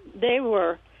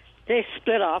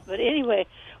split off. But anyway,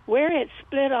 where it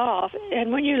split off,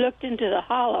 and when you looked into the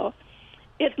hollow,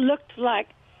 it looked like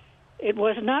it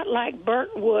was not like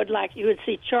burnt wood like you would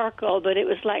see charcoal, but it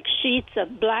was like sheets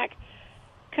of black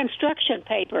construction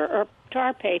paper or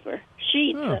tar paper,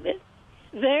 sheets of it.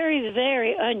 Very,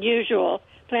 very unusual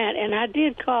plant. And I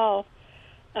did call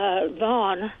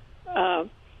Vaughn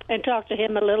and talk to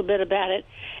him a little bit about it,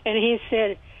 and he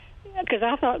said, because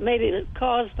I thought maybe it was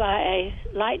caused by a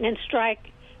lightning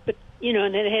strike, but and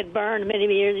then it had burned many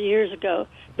years ago,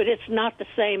 but it's not the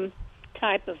same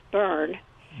type of burn.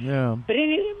 Yeah. But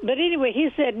anyway, he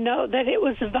said no, that it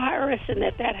was a virus and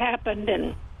that happened.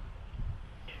 And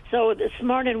so this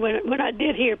morning when I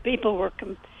did hear people were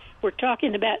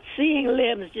talking about seeing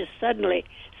limbs just suddenly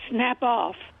snap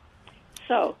off.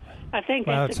 So I think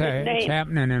that's a good name. It's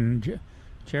happening in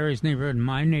Jerry's neighborhood, in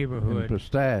my neighborhood. In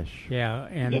Pistache. Yeah,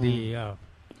 and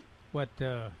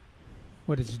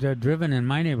what is driven in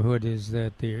my neighborhood is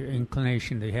that the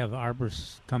inclination to have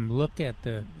arborists come look at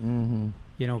the,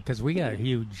 because we got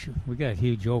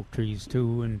huge oak trees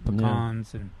too, and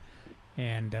pecans,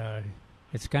 and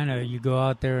it's kind of, you go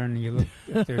out there and you look,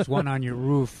 if there's one on your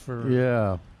roof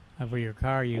or over your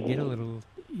car, you get a little,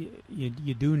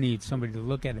 you do need somebody to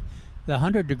look at it. The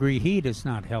 100-degree heat is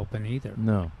not helping either.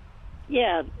 No.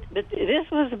 Yeah, but this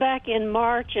was back in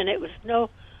March, and it was no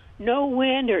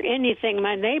wind or anything.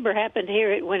 My neighbor happened to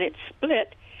hear it when it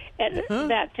split at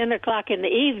about 10 o'clock in the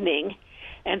evening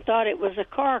and thought it was a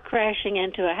car crashing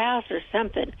into a house or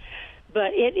something.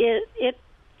 But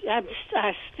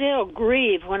I still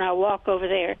grieve when I walk over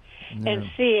there and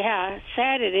see how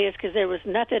sad it is, because there was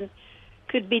nothing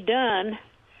could be done,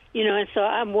 and so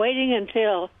I'm waiting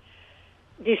until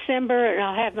December, and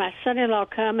I'll have my son-in-law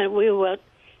come, and we will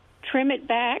trim it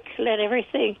back, let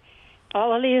everything,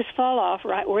 all the leaves fall off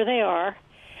right where they are,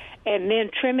 and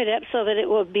then trim it up so that it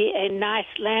will be a nice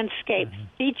landscape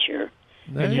feature.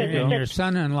 And your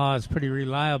son-in-law is pretty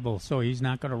reliable, so he's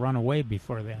not going to run away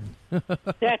before then.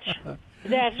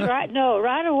 That's right. No,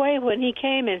 right away when he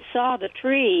came and saw the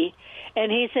tree,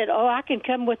 and he said, "Oh, I can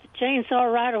come with the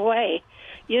chainsaw right away."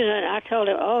 And I told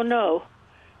him, "Oh no,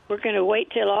 we're going to wait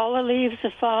till all the leaves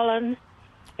have fallen,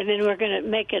 and then we're going to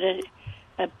make it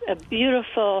a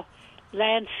beautiful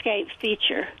landscape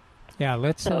feature." Yeah,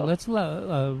 let's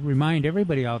remind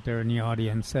everybody out there in the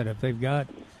audience that if they've got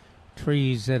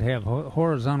trees that have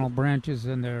horizontal branches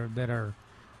and that are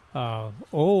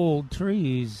old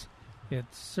trees, it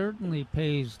certainly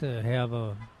pays to have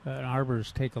an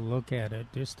arborist take a look at it,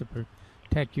 just to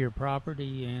protect your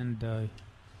property and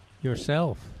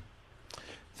yourself.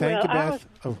 Thank you, Beth.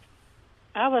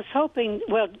 I was hoping,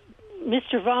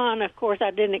 Mr. Vaughn, of course, I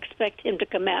didn't expect him to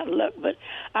come out and look, but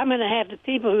I'm going to have the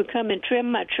people who come and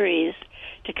trim my trees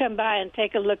to come by and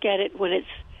take a look at it when it's,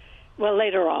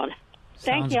 later on.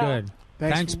 Sounds good.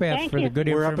 Thanks, Beth, for the good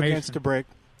information. We're up against a break.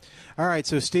 All right,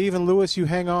 so Steve and Lewis, you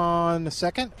hang on a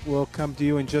second. We'll come to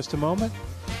you in just a moment.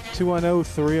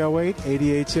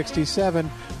 210-308-8867.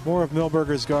 More of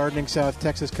Milberger's Gardening South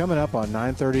Texas coming up on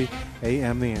 9:30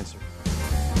 a.m. The Answer.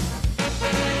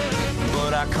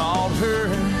 But I called her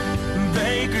in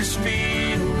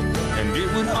Bakersfield, and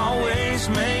it would always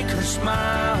make her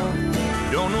smile.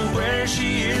 Don't know where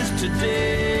she is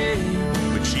today,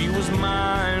 but she was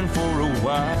mine for a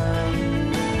while.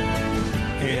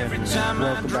 Every time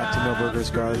Welcome back to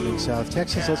Milberger's Gardening South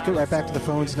Texas. Let's go right back to the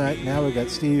phones tonight. Now we've got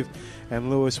Steve and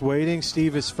Lewis waiting.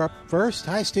 Steve is first.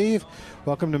 Hi, Steve.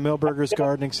 Welcome to Milberger's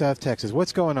Gardening South Texas.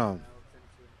 What's going on?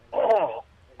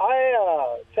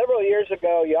 Several years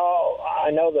ago,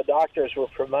 I know the doctors were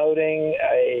promoting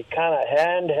a kind of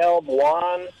handheld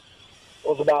wand. It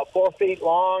was about 4 feet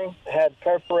long, had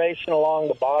perforation along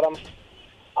the bottom.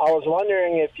 I was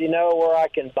wondering if you know where I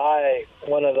can buy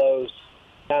one of those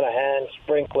kind of hand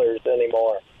sprinklers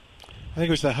anymore. I think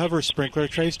it was the hover sprinkler.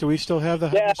 Trace, do we still have the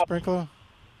hover sprinkler?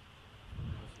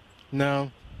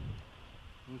 No.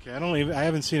 Okay, I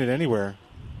haven't seen it anywhere.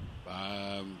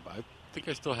 I think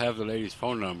I still have the lady's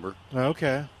phone number.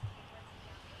 Okay.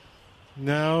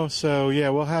 No, so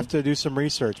we'll have to do some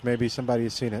research. Maybe somebody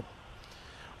has seen it,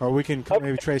 or we can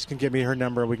maybe Trace can give me her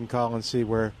number. We can call and see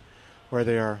where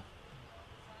they are.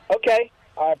 Okay,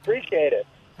 I appreciate it.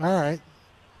 All right.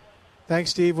 Thanks,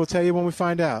 Steve. We'll tell you when we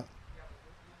find out.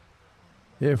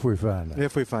 If we find out.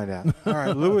 All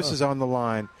right. Lewis is on the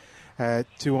line at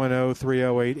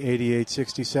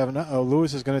 210-308-8867. Uh-oh,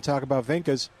 Lewis is going to talk about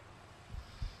vincas.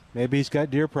 Maybe he's got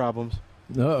deer problems.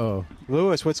 Uh-oh.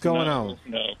 Lewis, what's going on?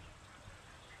 No.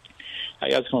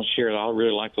 Hey, I was going to share that I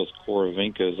really like those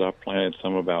Coravincas. I planted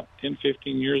some about 10,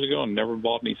 15 years ago and never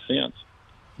bought any since.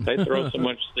 They throw so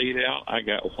much seed out. I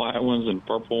got white ones and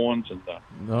purple ones, and the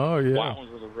white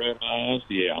ones with the red eyes.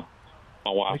 Yeah.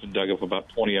 My wife dug up about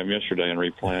 20 of them yesterday and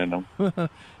replanted them.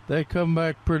 They come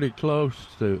back pretty close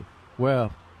to,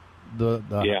 well, the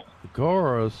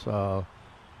Coras are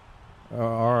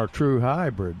a true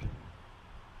hybrid.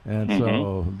 And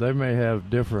so they may have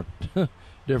different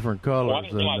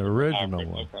colors than the original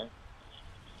one.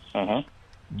 Okay.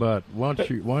 But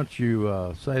once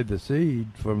you save the seed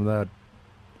from that,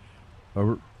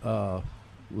 the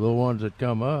ones that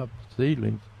come up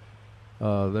seedlings,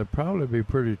 they'll probably be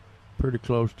pretty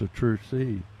close to true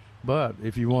seed. But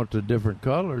if you want the different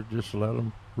colors, just let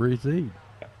them reseed.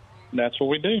 That's what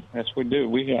we do.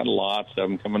 We got lots of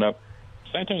them coming up.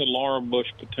 Same thing with Laura Bush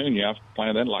petunia. I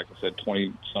planted that, like I said,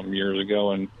 20-some years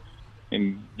ago, and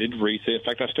did reseed. In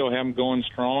fact, I still have them going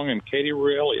strong. And Katie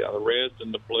Aurelia, the reds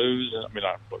and the blues. I mean,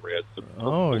 not the reds. The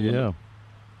purples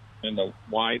and the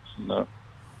whites and the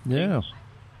pinks.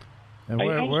 And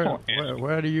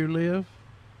where do you live?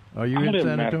 Are you in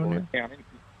San Antonio?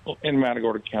 In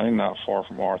Matagorda County, not far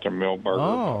from Arthur Milberger.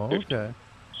 Oh,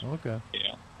 okay.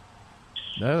 Yeah.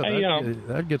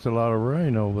 That gets a lot of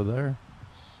rain over there.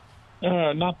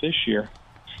 Not this year.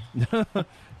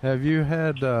 Have you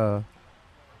had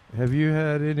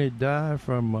any dye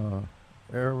from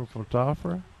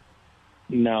Phytophthora?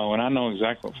 No, and I know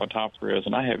exactly what Phytophthora is,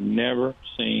 and I have never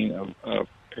seen a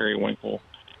periwinkle.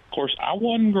 Of course, I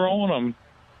wasn't growing them,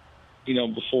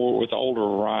 before with older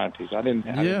varieties. I didn't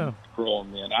grow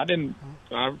them then. I didn't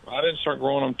start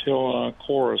growing them till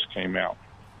Chorus came out.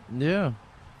 Yeah.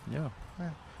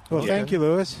 Well, thank you,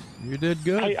 Lewis. You did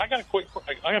good. Hey, I got a quick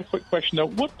question though.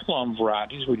 What plum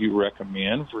varieties would you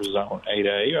recommend for Zone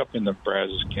 8A up in the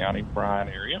Brazos County, Bryan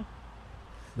area?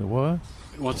 The what?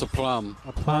 What's a plum?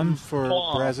 A plum for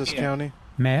Brazos County.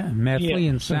 Methley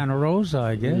and Santa Rosa,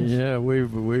 I guess. Yeah,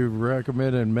 we've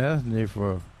recommended Methley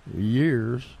for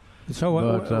years. So,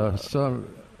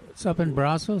 it's up in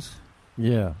Brazos?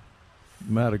 Yeah,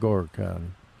 Matagorda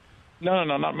County. No,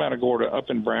 not Matagorda. Up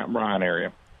in Bryan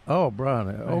area. Oh,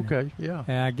 Bryan. Okay, yeah.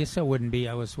 I guess that wouldn't be.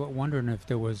 I was wondering if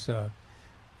there was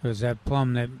that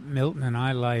plum that Milton and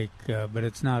I like, but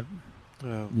it's not.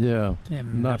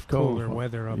 Not colder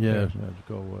weather up there. Yes, that's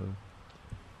cold weather.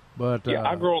 But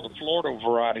I grow the Florida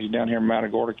variety down here in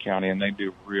Matagorda County, and they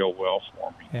do real well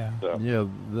for me. Yeah, so.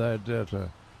 That's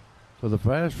for the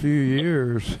past few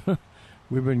years,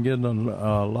 we've been getting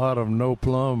a lot of no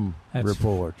plum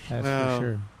reports. That's for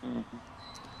sure.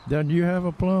 Then you have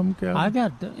a plum, Calvin? I've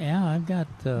got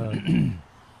a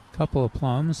couple of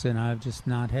plums, and I've just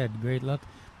not had great luck.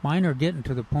 Mine are getting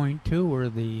to the point too where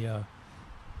the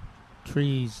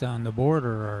trees on the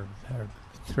border are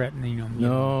threatening them.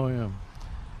 Yeah.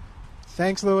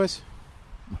 Thanks, Lewis.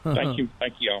 Thank you,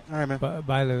 all. All right, man.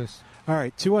 Bye, Lewis. All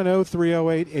right,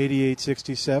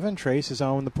 210-308-8867. Trace is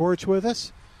on the porch with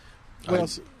us.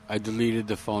 I deleted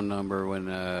the phone number when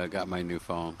I got my new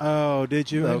phone. Oh,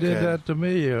 did you? They did that to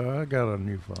me. I got a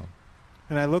new phone.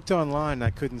 And I looked online. I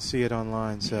couldn't see it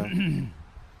online, so.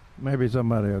 Maybe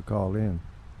somebody will call in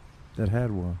that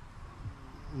had one.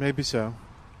 Maybe so.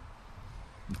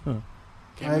 I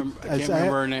can't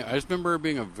remember her name. I just remember her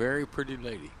being a very pretty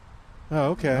lady.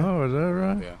 Oh, okay. Oh, is that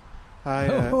right? Yeah.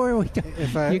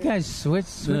 You guys switch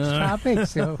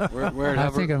topics. So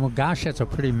I'm thinking, well, gosh, that's a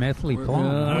pretty methyl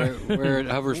plum. We're at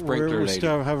Hover Sprinkler. We're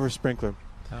still Hover Sprinkler.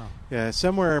 Oh. Yeah,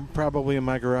 somewhere probably in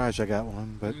my garage I got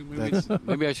one, but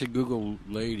maybe I should Google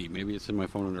lady. Maybe it's in my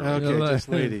phone. Okay, just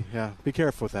lady. Yeah, be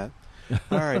careful with that.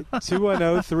 All right,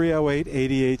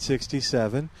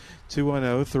 210-308-8867,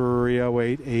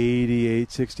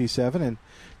 210-308-8867, and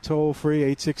toll free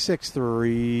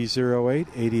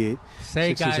 866-308-8867.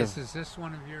 Say, guys, is this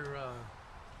one of your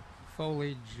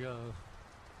foliage?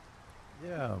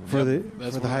 Yeah, for the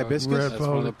hibiscus. That's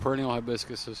one of the perennial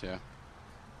hibiscuses. Yeah.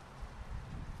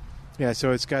 Yeah,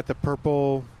 so it's got the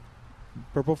purple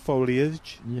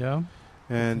foliage. Yeah,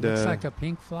 and it's like a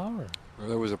pink flower.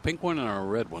 There was a pink one and a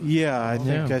red one. Yeah, I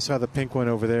think I saw the pink one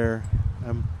over there.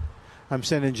 I'm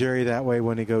sending Jerry that way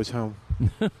when he goes home,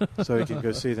 so he can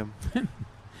go see them.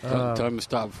 Tell him to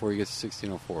stop before he gets to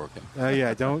 1604. Okay.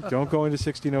 Yeah, don't go into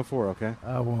 1604. Okay.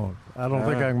 I won't. I don't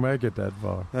think I can make it that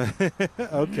far.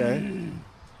 Okay.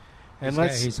 And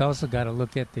he's also got to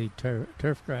look at the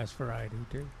turf grass variety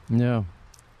too. Yeah.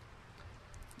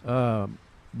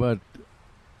 But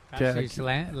these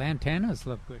lantanas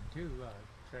look good too,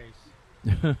 Trace.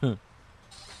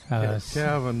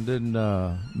 Calvin didn't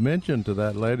mention to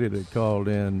that lady that called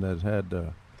in that had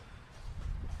the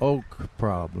oak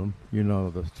problem,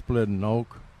 the splitting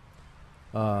oak.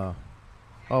 Oh,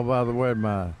 by the way,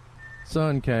 my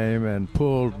son came and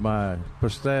pulled my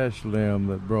pistache limb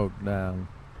that broke down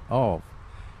off.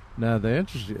 Now the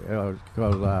interesting,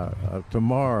 because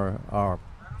tomorrow, our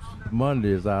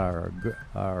Monday is our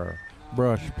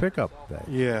brush pickup day.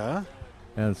 Yeah.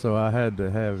 And so I had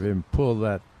to have him pull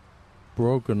that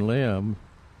broken limb.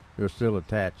 It was still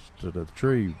attached to the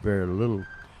tree, very little,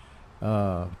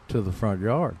 to the front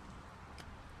yard.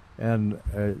 And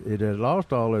it had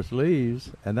lost all its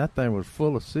leaves, and that thing was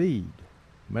full of seed.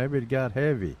 Maybe it got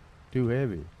heavy, too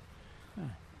heavy.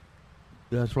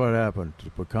 That's what happened to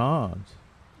pecans.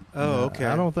 Oh, okay.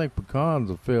 I don't think pecans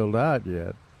are filled out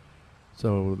yet.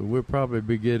 So we'll probably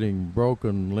be getting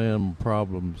broken limb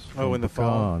problems from in the pecans.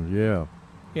 fall? Yeah.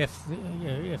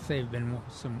 If they've been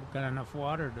got enough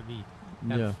water to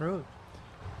have fruit.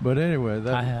 But anyway,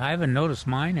 I haven't noticed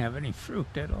mine have any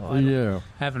fruit at all. I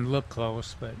haven't looked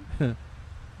close, but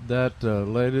that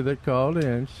lady that called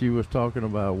in, she was talking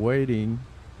about waiting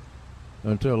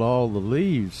until all the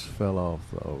leaves fell off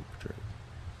the oak tree.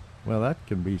 Well, that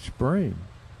can be spring.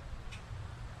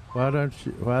 Why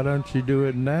don't she do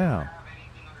it now?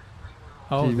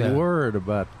 She's worried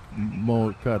about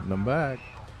cutting them back.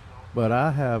 But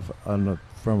I have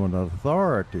from an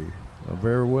authority, a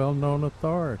very well-known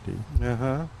authority,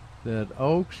 that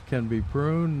oaks can be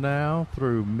pruned now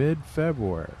through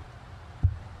mid-February.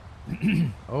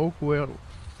 Oak wilt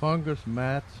fungus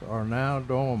mats are now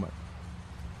dormant.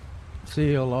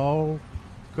 Seal all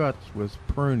cuts with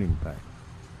pruning paint.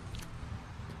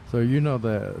 So you know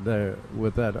that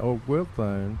with that oak wilt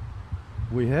thing,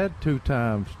 we had 2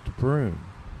 times to prune.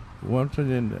 Once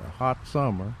in the hot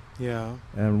summer,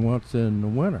 and once in the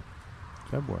winter,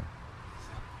 February.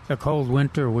 The cold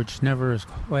winter, which never is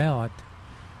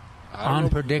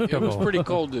unpredictable. It was pretty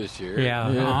cold this year. Yeah,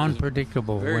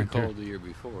 unpredictable very winter. cold the year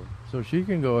before. So she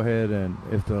can go ahead and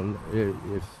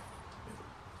if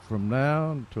from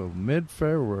now until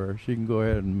mid-February, she can go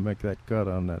ahead and make that cut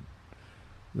on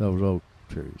those oak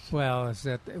trees. Well,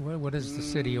 what does the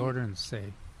city ordinance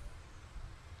say?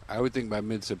 I would think by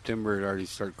mid-September it already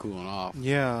start cooling off.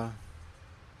 Yeah.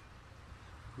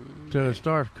 Till it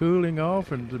starts cooling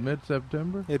off into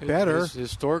mid-September? It better.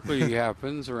 Historically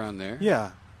happens around there.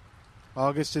 Yeah.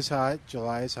 August is hot,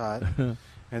 July is hot, and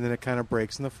then it kind of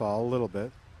breaks in the fall a little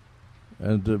bit.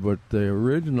 But the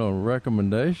original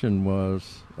recommendation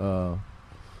was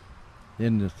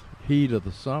in the heat of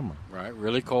the summer. Right,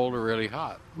 really cold or really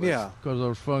hot. Yeah. Because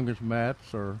those fungus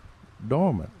mats are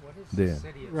dormant then.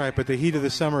 Right, but the heat of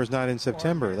the summer is not in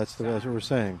September. That's what we're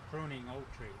saying. Pruning oak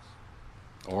trees.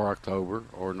 Or October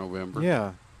or November.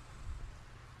 Yeah.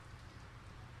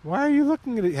 Why are you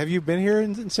looking at it? Have you been here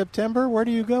in September? Where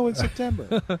do you go in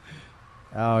September?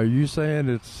 Are you saying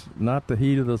it's not the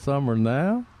heat of the summer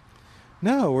now?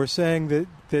 No, we're saying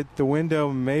that the window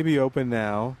may be open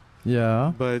now.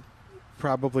 Yeah. But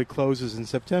probably closes in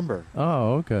September.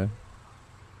 Oh, okay.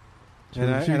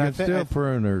 So she can still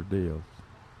prune her deals.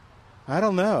 I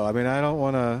don't know. I mean, I don't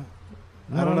want to.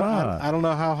 I don't know. I don't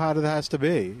know how hot it has to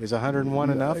be. Is 101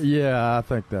 enough? Yeah, I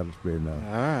think that'll be enough.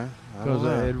 All right.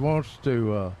 Because it wants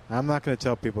to. I'm not going to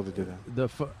tell people to do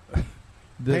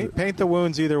that. Paint the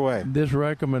wounds either way. This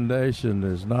recommendation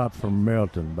is not from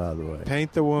Milton, by the way.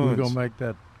 Paint the wounds. We're going to make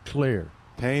that clear.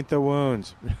 Paint the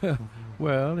wounds.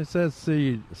 Well, it says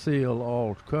seal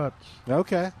all cuts.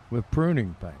 Okay. With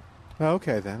pruning paint.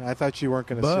 Okay, then. I thought you weren't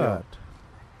going to seal. But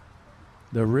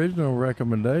the original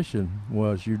recommendation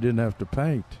was you didn't have to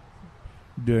paint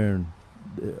during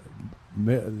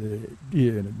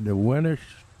the winter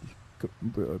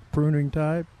pruning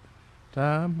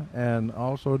time and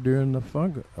also during the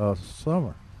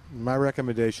summer. My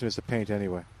recommendation is to paint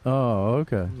anyway. Oh,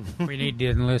 okay. We need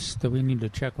to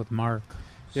check with Mark.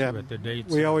 Yeah, what the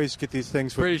dates we are. always get these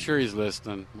things. Pretty sure he's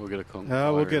listening. We'll get a call.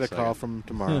 We'll get a call from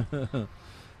tomorrow.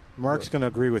 Mark's going to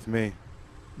agree with me.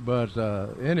 But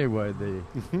anyway,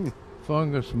 the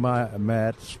fungus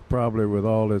mats, probably with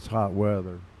all this hot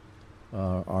weather,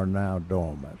 are now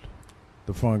dormant.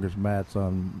 The fungus mats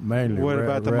on mainly. What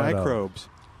about the red microbes?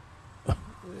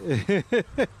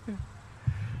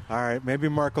 All right, maybe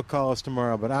Mark will call us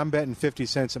tomorrow, but I'm betting 50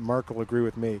 cents that Mark will agree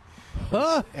with me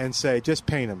and say, just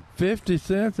paint them. 50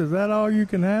 cents? Is that all you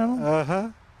can handle? Uh-huh.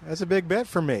 That's a big bet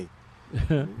for me.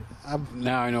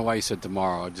 Now I know why you said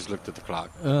tomorrow. I just looked at the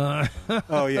clock.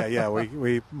 Oh,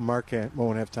 yeah. Mark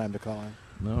won't have time to call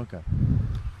in. Okay.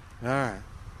 All right.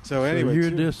 So anyway.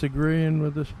 you're disagreeing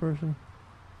with this person?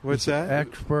 What's that?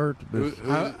 Expert,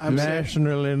 I'm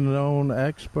nationally known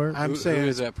expert. I'm saying who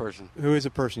is that person? Who is a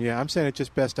person? Yeah, I'm saying it's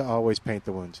just best to always paint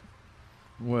the wounds.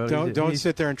 Well, don't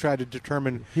sit there and try to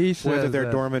determine whether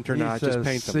they're dormant or not. Just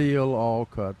paint them. Seal all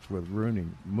cuts with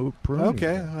pruning.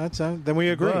 Okay, then we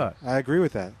agree. But I agree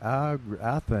with that. I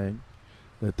think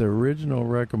that the original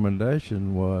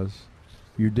recommendation was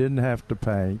you didn't have to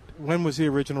paint. When was the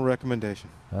original recommendation?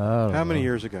 How many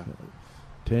years ago?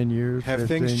 10 years. Have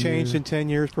things changed in 10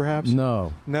 years, perhaps?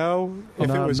 No. No. If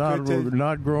it was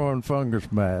not growing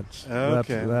fungus mats.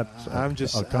 Okay. That's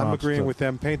I'm agreeing with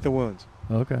them. Paint the wounds.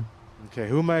 Okay. Okay.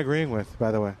 Who am I agreeing with,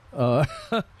 by the way?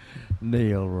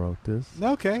 Neil wrote this.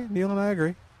 Okay. Neil and I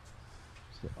agree.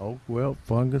 So oak wilt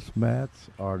fungus mats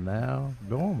are now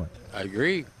dormant. I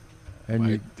agree.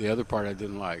 And the other part I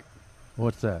didn't like.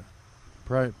 What's that?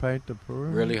 Paint the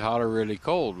perimeter? Really hot or really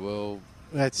cold? Well,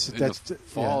 that's the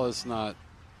fall. It's not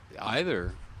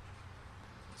either.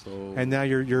 So and now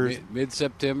you're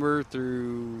mid-September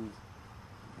through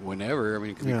whenever. I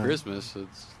mean, it could be Christmas.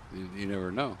 You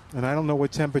never know. And I don't know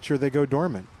what temperature they go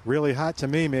dormant. Really hot to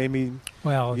me, maybe.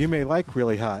 Well, you may like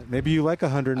really hot. Maybe you like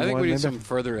 101. I think we need some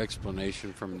further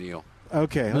explanation from Neil.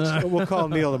 Okay, we'll call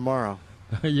Neil tomorrow.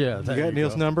 Yeah, you got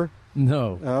Neil's number?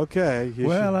 No. Okay.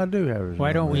 I do have his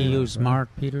Why number. don't we use Mark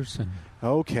Peterson?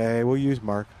 Okay, we'll use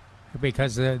Mark.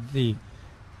 Because the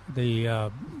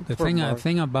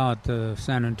thing about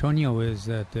San Antonio is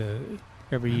that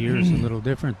every year is a little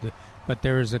different. But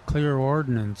there is a clear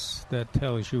ordinance that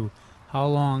tells you how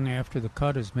long after the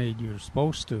cut is made you're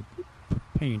supposed to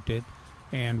paint it,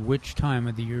 and which time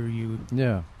of the year you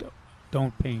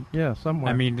don't paint. Yeah,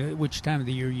 somewhere. I mean, which time of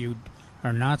the year you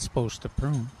are not supposed to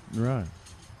prune. Right.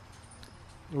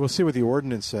 We'll see what the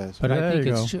ordinance says. But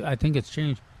I think it's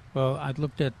changed. Well, I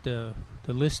looked at the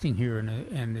listing here,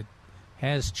 and it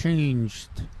has changed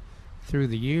through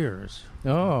the years.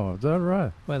 Oh, is that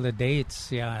right? Well, the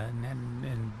dates,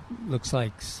 and looks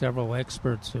like several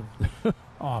experts have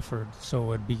offered.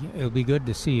 So it'll be good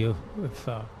to see if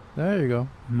there you go.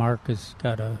 Mark has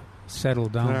got to settle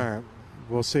down. All right,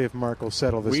 we'll see if Mark will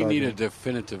settle this. We need argument. a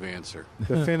definitive answer.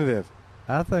 Definitive.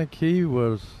 I think he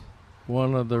was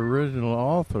one of the original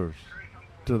authors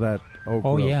to that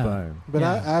Oakville thing. But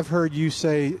I've heard you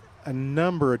say a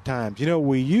number of times,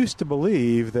 we used to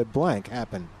believe that blank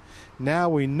happened. Now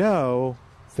we know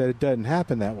that it doesn't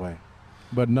happen that way.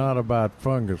 But not about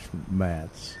fungus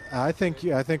mats. I think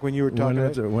when you were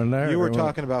talking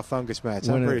talking about fungus mats.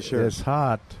 I'm pretty sure it's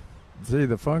hot. See,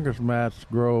 the fungus mats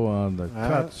grow on the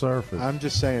cut surface. I'm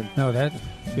just saying. No, that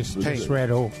just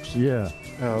red oaks. Yeah.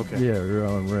 Oh, okay. Yeah, they're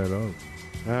on red oak.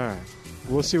 All right.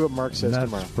 We'll see what Mark says that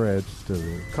tomorrow. Spreads to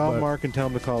the. Call Mark and tell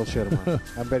him to call the show tomorrow.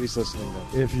 I bet he's listening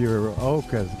though. If your oak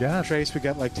has got Trace, we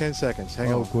got like 10 seconds.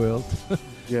 Hang on. Oak wilt.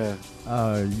 Yeah.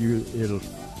 It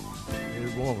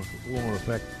won't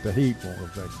affect the heat. Won't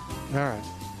affect. All right.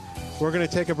 We're going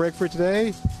to take a break for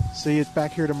today. See you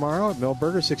back here tomorrow at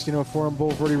Millburger, 1604 on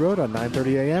Boulevardy Road on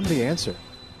 9:30 a.m. The Answer.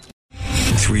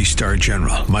 3-star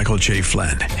General Michael J.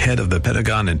 Flynn, head of the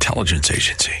Pentagon Intelligence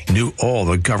Agency, knew all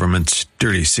the government's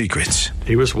dirty secrets.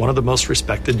 He was one of the most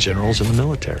respected generals in the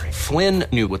military. Flynn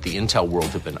knew what the intel world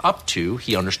had been up to.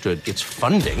 He understood its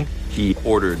funding. He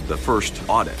ordered the first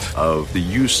audit of the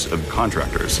use of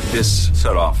contractors. This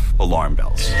set off alarm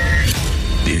bells.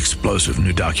 The explosive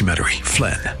new documentary,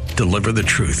 Flynn, Deliver the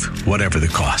Truth, Whatever the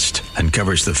Cost,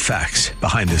 uncovers the facts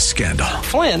behind this scandal.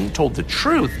 Flynn told the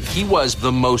truth. He was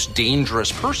the most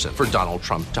dangerous person for Donald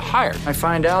Trump to hire. I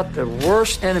find out the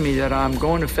worst enemy that I'm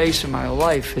going to face in my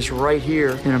life is right here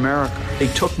in America. They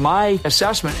took my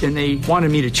assessment and they wanted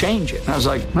me to change it. And I was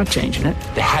like, I'm not changing it.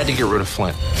 They had to get rid of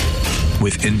Flynn.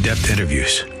 With in-depth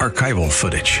interviews, archival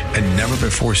footage, and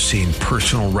never-before-seen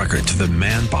personal records of the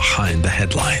man behind the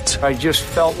headlines. I just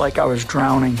felt like I was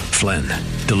drowning. Flynn,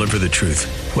 Deliver the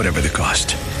Truth, Whatever the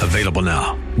Cost. Available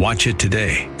now. Watch it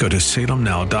today. Go to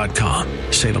salemnow.com.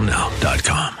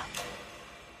 salemnow.com.